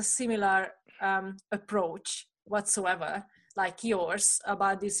the similar approach whatsoever like yours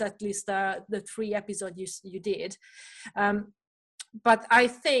about this, at least the 3 episodes you did. But I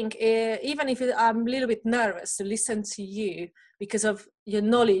think even if I'm a little bit nervous to listen to you because of your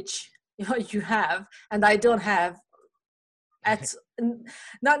knowledge you have and I don't have, at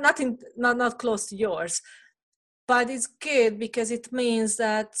not close to yours, but it's good because it means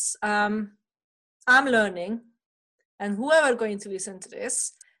that I'm learning, and whoever going to listen to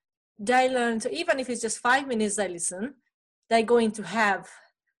this, they learn to, even if it's just 5 minutes they listen, they're going to have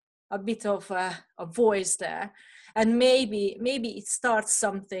a bit of a voice there, and maybe it starts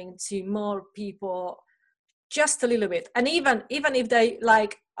something to more people, just a little bit. And even if they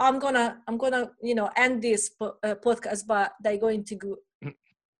like, I'm gonna end this podcast, but they're going to go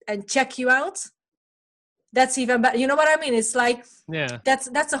and check you out, that's even better. You know what I mean? It's like,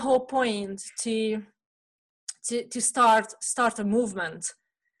 that's a whole point to start a movement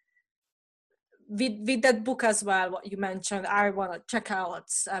with that book as well, what you mentioned. I want to check out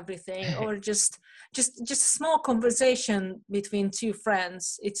everything, or just a small conversation between 2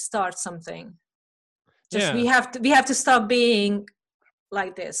 friends, it starts something. We have to stop being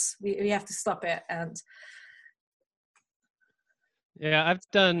like this. We have to stop it. And Yeah, I've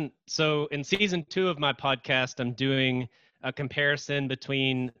done so in season 2 of my podcast, I'm doing a comparison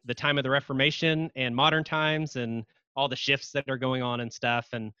between the time of the Reformation and modern times and all the shifts that are going on and stuff.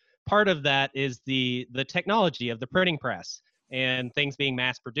 And part of that is the technology of the printing press and things being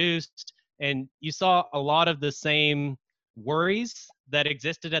mass produced. And you saw a lot of the same worries that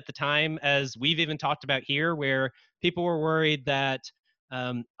existed at the time as we've even talked about here, where people were worried that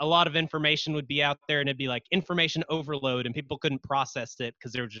a lot of information would be out there and it'd be like information overload and people couldn't process it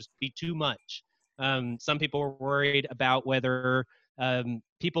because there would just be too much. Some people were worried about whether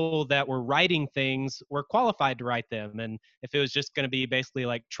people that were writing things were qualified to write them, and if it was just going to be basically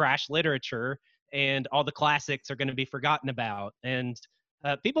like trash literature and all the classics are going to be forgotten about. And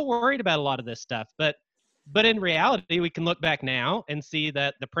people worried about a lot of this stuff, but in reality, we can look back now and see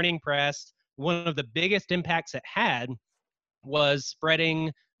that the printing press, one of the biggest impacts it had was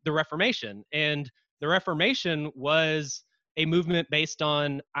spreading the Reformation. And the Reformation was a movement based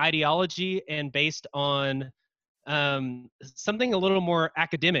on ideology and based on something a little more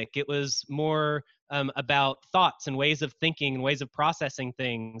academic. It was more about thoughts and ways of thinking and ways of processing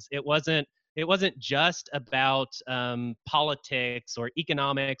things. It wasn't just about politics or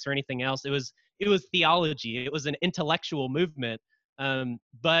economics or anything else. It was theology. It was an intellectual movement.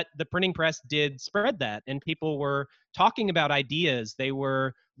 But the printing press did spread that, and people were talking about ideas. They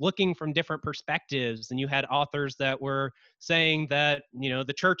were looking from different perspectives, and you had authors that were saying that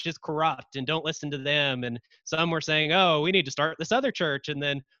the church is corrupt and don't listen to them, and some were saying, oh, we need to start this other church and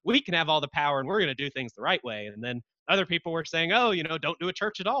then we can have all the power and we're going to do things the right way. And then other people were saying, oh, don't do a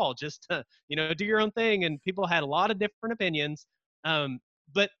church at all, just do your own thing. And people had a lot of different opinions.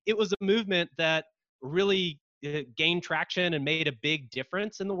 But it was a movement that really gained traction and made a big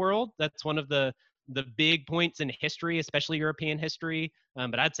difference in the world. That's one of the big points in history, especially European history,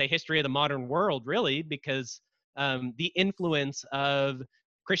 but I'd say history of the modern world, really, because the influence of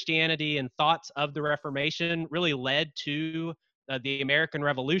Christianity and thoughts of the Reformation really led to the American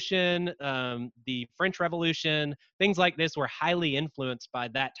Revolution, the French Revolution. Things like this were highly influenced by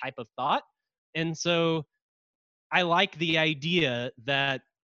that type of thought. And so I like the idea that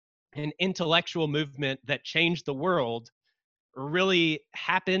an intellectual movement that changed the world really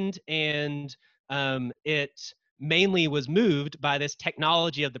happened, and it mainly was moved by this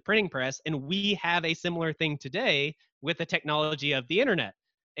technology of the printing press. And we have a similar thing today with the technology of the internet.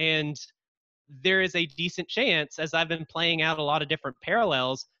 And there is a decent chance, as I've been playing out a lot of different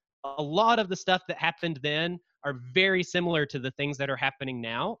parallels, a lot of the stuff that happened then are very similar to the things that are happening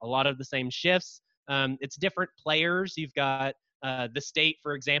now. A lot of the same shifts. It's different players. You've got the state,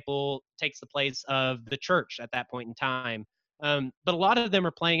 for example, takes the place of the church at that point in time. But a lot of them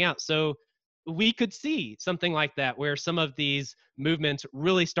are playing out. So we could see something like that where some of these movements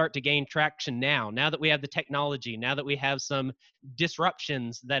really start to gain traction now that we have the technology, now that we have some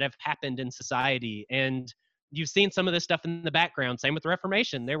disruptions that have happened in society. And you've seen some of this stuff in the background. Same with the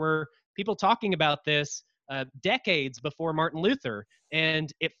Reformation. There were people talking about this decades before Martin Luther,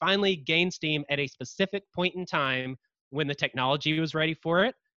 and it finally gained steam at a specific point in time when the technology was ready for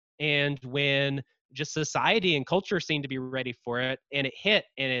it and when just society and culture seemed to be ready for it, and it hit,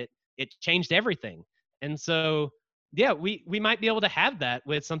 and it changed everything. And so yeah, we might be able to have that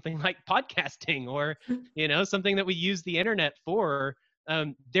with something like podcasting or something that we use the internet for.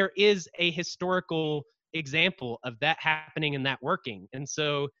 There is a historical example of that happening and that working. And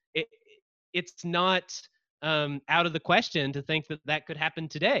so it's not out of the question to think that that could happen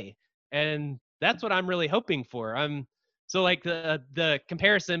today. And that's what I'm really hoping for. So like the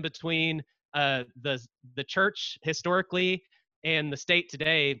comparison between the church historically and the state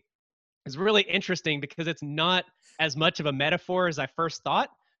today is really interesting because it's not as much of a metaphor as I first thought.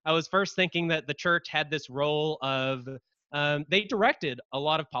 I was first thinking that the church had this role of they directed a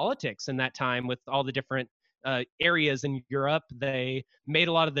lot of politics in that time with all the different areas in Europe. They made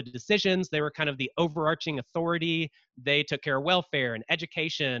a lot of the decisions. They were kind of the overarching authority. They took care of welfare and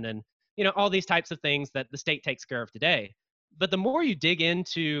education and all these types of things that the state takes care of today. But the more you dig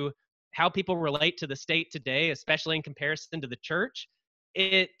into how people relate to the state today, especially in comparison to the church,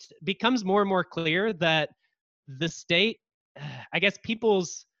 it becomes more and more clear that the state, I guess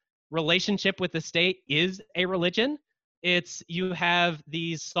people's relationship with the state is a religion. It's you have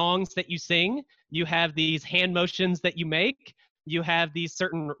these songs that you sing, you have these hand motions that you make, you have these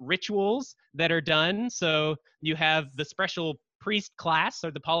certain rituals that are done. So you have the special priest class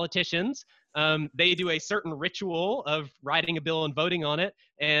or the politicians. They do a certain ritual of writing a bill and voting on it,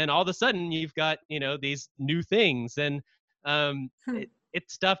 and all of a sudden you've got these new things. And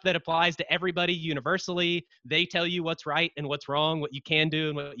it's stuff that applies to everybody universally. They tell you what's right and what's wrong, what you can do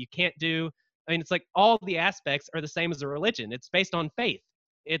and what you can't do. I mean, it's like all the aspects are the same as a religion. It's based on faith.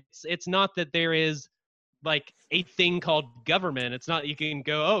 It's not that there is like a thing called government. It's not you can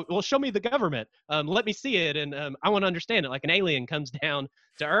go, oh, well, show me the government. Let me see it, and I want to understand it. Like an alien comes down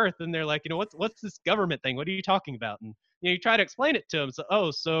to Earth, and they're like, what's this government thing? What are you talking about? And you try to explain it to them.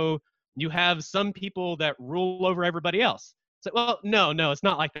 So, so you have some people that rule over everybody else. So, well, no, it's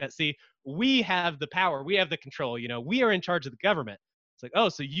not like that. See, we have the power, we have the control. We are in charge of the government. It's like, oh,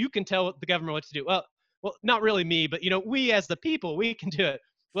 so you can tell the government what to do. Well, not really me, but we as the people, we can do it.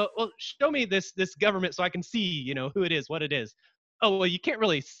 Well, show me this government so I can see, who it is, what it is. Oh, well, you can't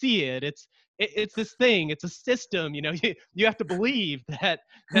really see it. It's this thing. It's a system. You have to believe that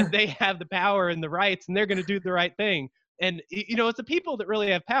they have the power and the rights, and they're going to do the right thing. And it's the people that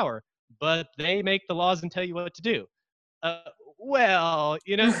really have power, but they make the laws and tell you what to do. Well,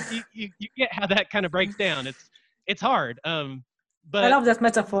 you get how that kind of breaks down. It's hard. But I love that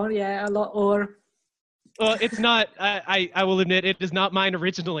metaphor. Yeah, a lot. Or well, it's not. I will admit it is not mine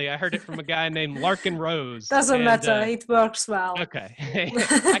originally. I heard it from a guy named Larkin Rose. Doesn't matter. It works well. Okay,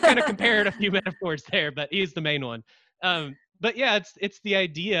 I kind of compared a few metaphors there, but he's the main one. But yeah, it's the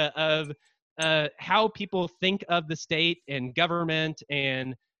idea of how people think of the state and government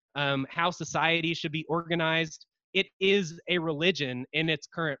and how society should be organized. It is a religion in its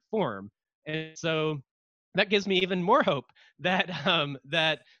current form, and so that gives me even more hope that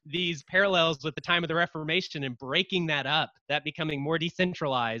that these parallels with the time of the Reformation and breaking that up, that becoming more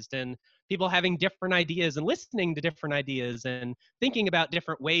decentralized and people having different ideas and listening to different ideas and thinking about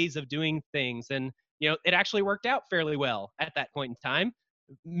different ways of doing things. And, it actually worked out fairly well at that point in time.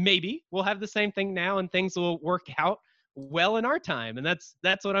 Maybe we'll have the same thing now and things will work out well in our time. And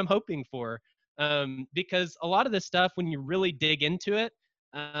that's what I'm hoping for. Because a lot of this stuff, when you really dig into it,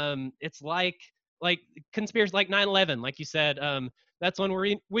 it's like conspiracy, like 9/11, like you said, that's one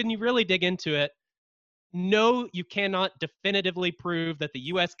where when you really dig into it, no, you cannot definitively prove that the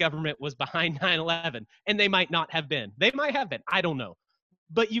US government was behind 9/11, and they might not have been. They might have been, I don't know.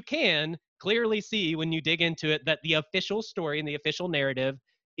 But you can clearly see when you dig into it that the official story and the official narrative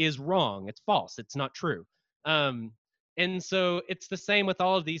is wrong. It's false. It's not true. And so it's the same with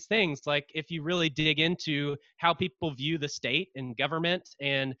all of these things. Like if you really dig into how people view the state and government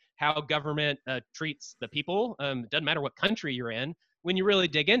and how government treats the people, it doesn't matter what country you're in. When you really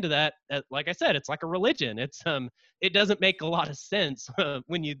dig into that, like I said, it's like a religion. It doesn't make a lot of sense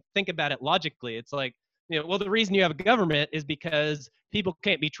when you think about it logically. It's like, well, the reason you have a government is because people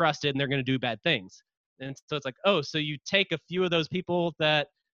can't be trusted and they're going to do bad things. And so it's like, oh, so you take a few of those people that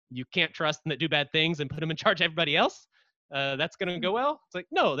you can't trust and that do bad things and put them in charge of everybody else? That's going to go well? It's like,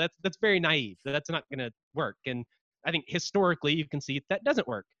 no, that's very naive. That's not going to work. And I think historically you can see that doesn't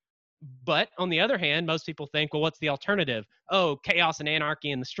work. But on the other hand, most people think, well, what's the alternative? Oh, chaos and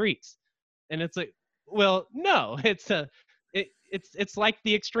anarchy in the streets. And it's like, well, no, it's like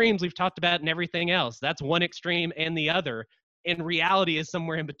the extremes we've talked about and everything else. That's one extreme and the other. And reality is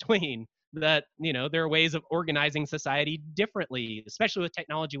somewhere in between. That, there are ways of organizing society differently, especially with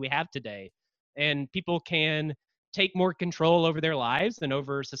technology we have today. And people can take more control over their lives and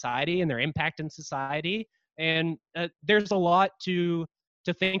over society and their impact in society. And there's a lot to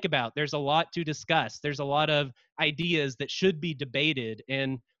think about. There's a lot to discuss. There's a lot of ideas that should be debated.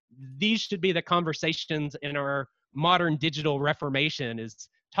 And these should be the conversations in our modern digital reformation, is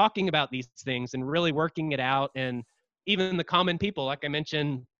talking about these things and really working it out. And even the common people, like I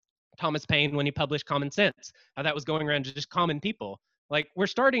mentioned, Thomas Paine, when he published Common Sense, how that was going around to just common people. Like we're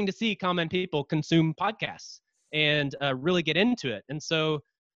starting to see common people consume podcasts and really get into it. And so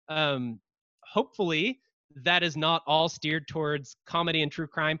hopefully that is not all steered towards comedy and true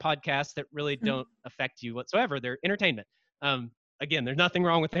crime podcasts that really don't affect you whatsoever. They're entertainment. Again, there's nothing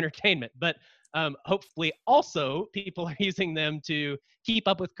wrong with entertainment, but hopefully also people are using them to keep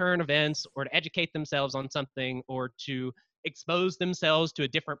up with current events or to educate themselves on something or to expose themselves to a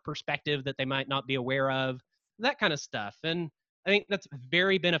different perspective that they might not be aware of, that kind of stuff. And I think that's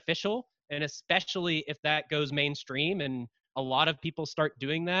very beneficial. And especially if that goes mainstream and a lot of people start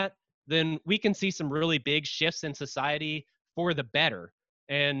doing that, then we can see some really big shifts in society for the better.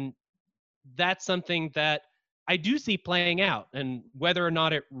 And that's something that I do see playing out. And whether or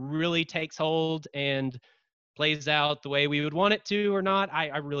not it really takes hold and plays out the way we would want it to or not,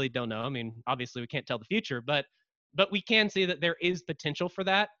 I really don't know. I mean, obviously we can't tell the future, but we can see that there is potential for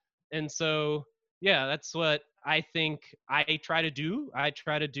that. And so, yeah, that's what I think I try to do. I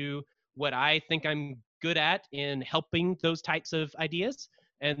try to do what I think I'm good at in helping those types of ideas.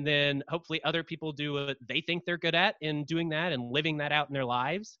 And then hopefully other people do what they think they're good at in doing that and living that out in their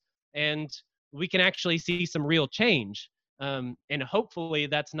lives. And we can actually see some real change. And hopefully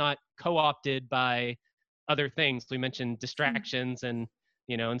that's not co-opted by other things. We mentioned distractions, and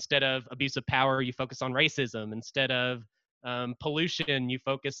instead of abuse of power, you focus on racism. Instead of pollution, you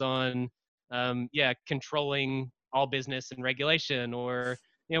focus on controlling all business and regulation, or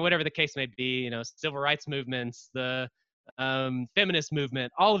whatever the case may be. Civil rights movements, the feminist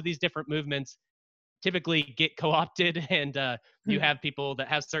movement, all of these different movements typically get co-opted, and you have people that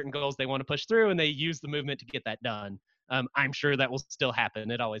have certain goals they want to push through, and they use the movement to get that done. I'm sure that will still happen.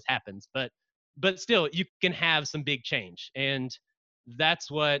 It always happens, but still, you can have some big change, and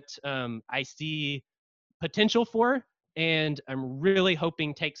that's what I see potential for, and I'm really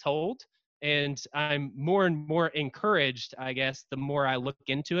hoping takes hold. And I'm more and more encouraged, I guess, the more I look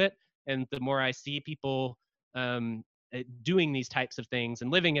into it, and the more I see people doing these types of things and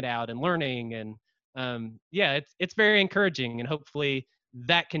living it out and learning. And it's very encouraging, and hopefully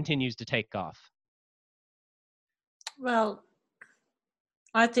that continues to take off. Well,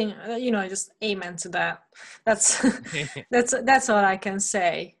 I think just amen to that. That's that's all I can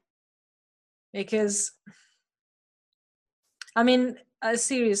say, because I mean,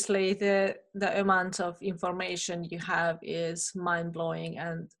 seriously, the amount of information you have is mind blowing,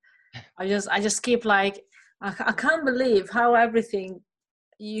 and I just keep like, I can't believe how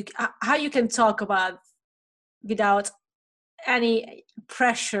you can talk about without any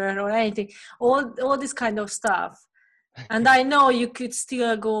pressure or anything, all this kind of stuff. And I know you could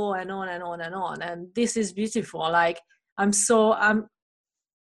still go and on and on and on, and this is beautiful. Like, I'm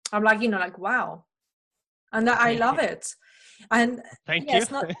like, like, wow, and I love it. And thank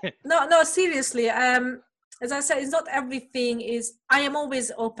yes, you. no, seriously. As I said, it's not everything is. I am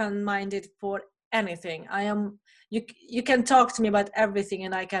always open-minded for anything. I am. You can talk to me about everything,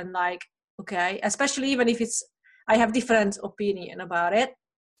 and I can, like, okay, especially even if I have different opinion about it,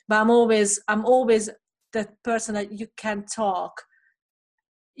 but I'm always the person that you can talk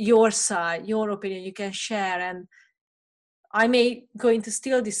your side, your opinion, you can share. And I may going to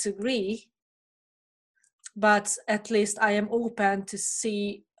still disagree, but at least I am open to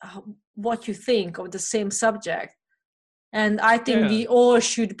see what you think of the same subject. And I think we all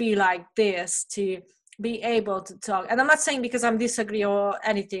should be like this, to be able to talk. And I'm not saying because I'm disagree or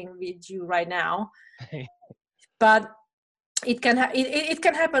anything with you right now, but it can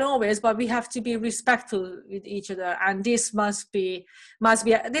happen always, but we have to be respectful with each other, and this must be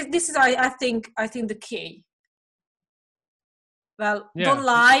this is I think the key. Well, don't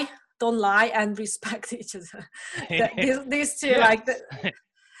lie and respect each other. These two, like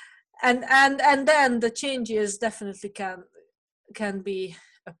and then the changes definitely can be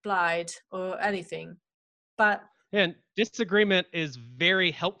applied, or anything. But and disagreement is very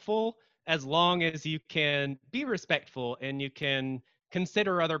helpful, as long as you can be respectful and you can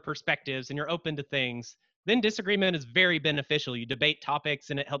consider other perspectives and you're open to things. Then disagreement is very beneficial. You debate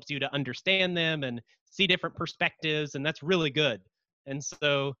topics and it helps you to understand them and see different perspectives, and that's really good. And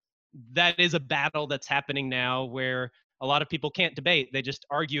so that is a battle that's happening now, where a lot of people can't debate. They just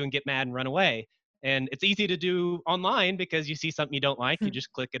argue and get mad and run away. And it's easy to do online, because you see something you don't like, you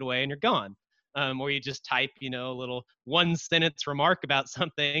just click it away and you're gone. Or you just type, a little one sentence remark about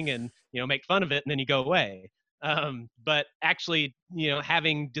something and, make fun of it, and then you go away. But actually,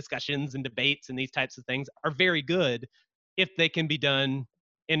 having discussions and debates and these types of things are very good if they can be done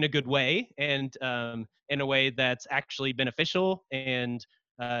in a good way, and in a way that's actually beneficial and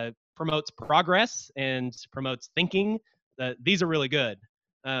promotes progress and promotes thinking. These are really good.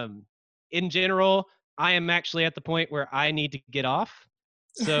 In general, I am actually at the point where I need to get off.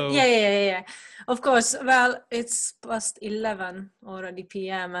 So yeah, of course. Well, it's past 11 already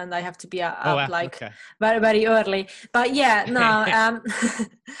PM, and I have to be up okay. very, very early. But yeah, no,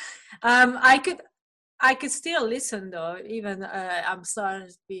 I could still listen though, even I'm starting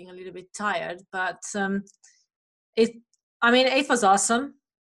being a little bit tired. But it was awesome.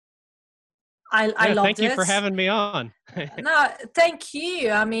 I loved it. Thank you for having me on. No, thank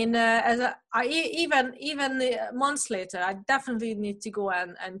you. I mean, even months later, I definitely need to go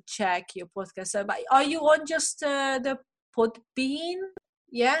and check your podcast. But are you on just the Podbean?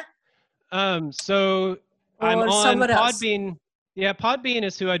 Yeah. So or I'm on Podbean. Else? Yeah, Podbean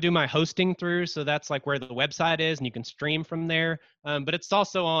is who I do my hosting through. So that's like where the website is, and you can stream from there. But it's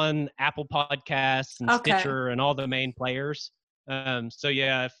also on Apple Podcasts and Stitcher and all the main players. So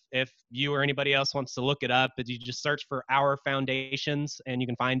yeah, if you or anybody else wants to look it up, you just search for Our Foundations and you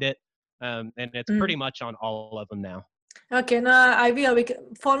can find it. And it's pretty much on all of them now. Okay, no, I will.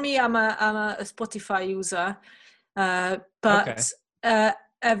 For me, I'm a Spotify user, but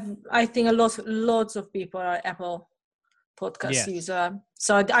I think lots of people are Apple podcast user.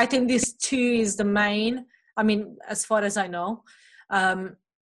 So I think this two is the main. I mean, as far as I know. But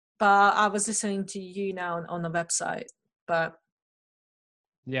I was listening to you now on the website. But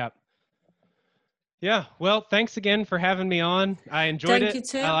Yeah. Yeah. Well, thanks again for having me on. I enjoyed thank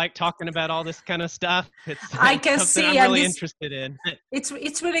it. you I too. like talking about all this kind of stuff. I It's can something see, I'm and really this interested in.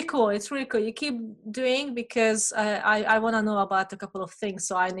 it's really cool. It's really cool. You keep doing, because I want to know about a couple of things.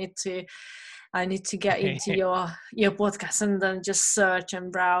 So I need to get into your podcast and then just search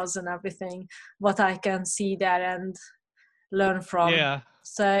and browse and everything what I can see there and learn from. Yeah.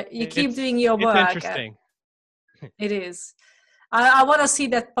 So you keep doing your It's work. interesting. It is. I want to see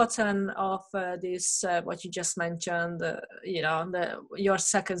that pattern of this what you just mentioned. Your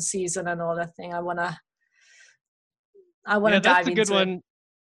second season and all that thing. I wanna Yeah, that's dive a good into it. one.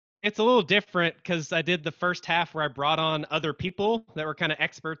 It's a little different because I did the first half where I brought on other people that were kind of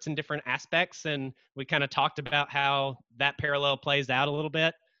experts in different aspects, and we kind of talked about how that parallel plays out a little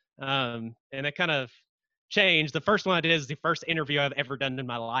bit. And it kind of changed. The first one I did is the first interview I've ever done in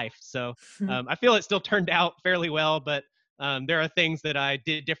my life, so I feel it still turned out fairly well. But there are things that I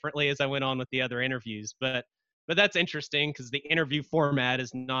did differently as I went on with the other interviews. But that's interesting because the interview format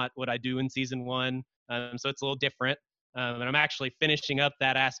is not what I do in season one, so it's a little different. And I'm actually finishing up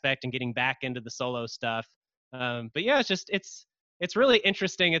that aspect and getting back into the solo stuff. But yeah, it's really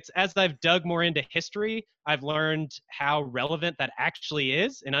interesting. It's as I've dug more into history, I've learned how relevant that actually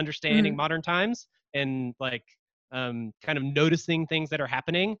is in understanding modern times and like kind of noticing things that are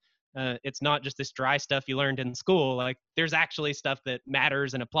happening. It's not just this dry stuff you learned in school. Like there's actually stuff that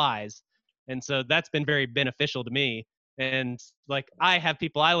matters and applies. And so that's been very beneficial to me. And like I have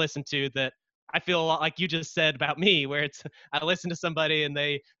people I listen to that I feel a lot like you just said about me, where it's I listen to somebody and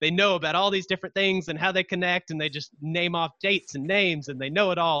they know about all these different things and how they connect, and they just name off dates and names and they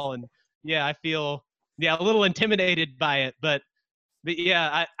know it all. And yeah, I feel a little intimidated by it, but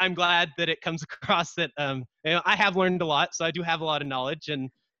yeah, I'm glad that it comes across that I have learned a lot, so I do have a lot of knowledge, and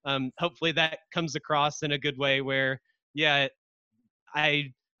hopefully that comes across in a good way where yeah,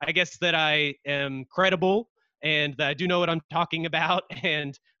 I I guess that I am credible and that I do know what I'm talking about,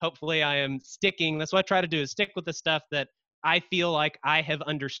 and hopefully I am sticking. That's what I try to do is stick with the stuff that I feel like I have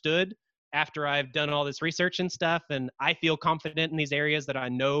understood after I've done all this research and stuff, and I feel confident in these areas that I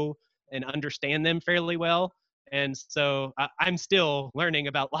know and understand them fairly well. And so I'm still learning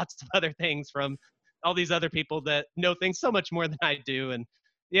about lots of other things from all these other people that know things so much more than I do. And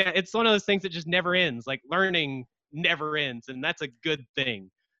yeah, it's one of those things that just never ends. Like learning never ends, and that's a good thing.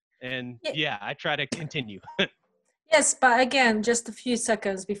 And yeah, I try to continue. Yes, but again, just a few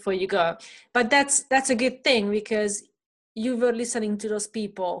seconds before you go. But that's a good thing, because you were listening to those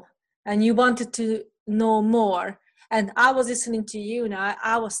people and you wanted to know more. And I was listening to you now,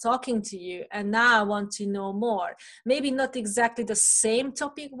 I was talking to you, and now I want to know more. Maybe not exactly the same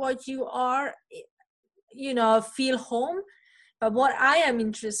topic what you are, feel home. But what I am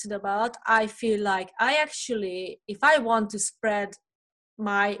interested about, I feel like I actually, if I want to spread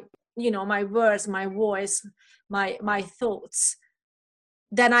my my words, my voice, my thoughts,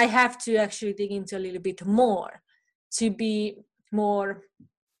 then I have to actually dig into a little bit more to be more,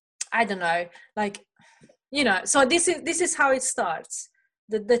 I don't know, like, so this is how it starts,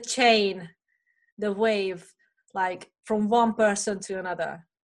 the chain, the wave, like from one person to another,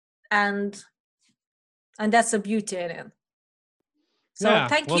 and that's a beauty in it. So Yeah,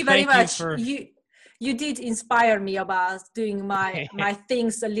 thank well, you very thank you much. for You did inspire me about doing my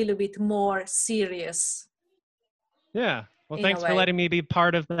things a little bit more serious. Yeah, well, In a thanks for way. letting me be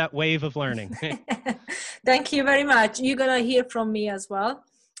part of that wave of learning. Thank you very much. You're gonna hear from me as well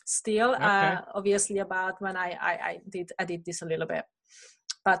still, Okay. obviously, about when I did this a little bit.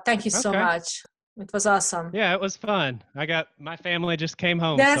 But thank you so Okay. much. It was awesome. Yeah, it was fun. My family just came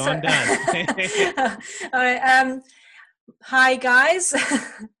home, That's so I'm done. all right. Hi guys.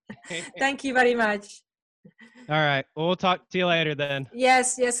 Thank you very much. All right. Well, we'll talk to you later then.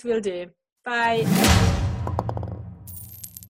 Yes, we'll do. Bye.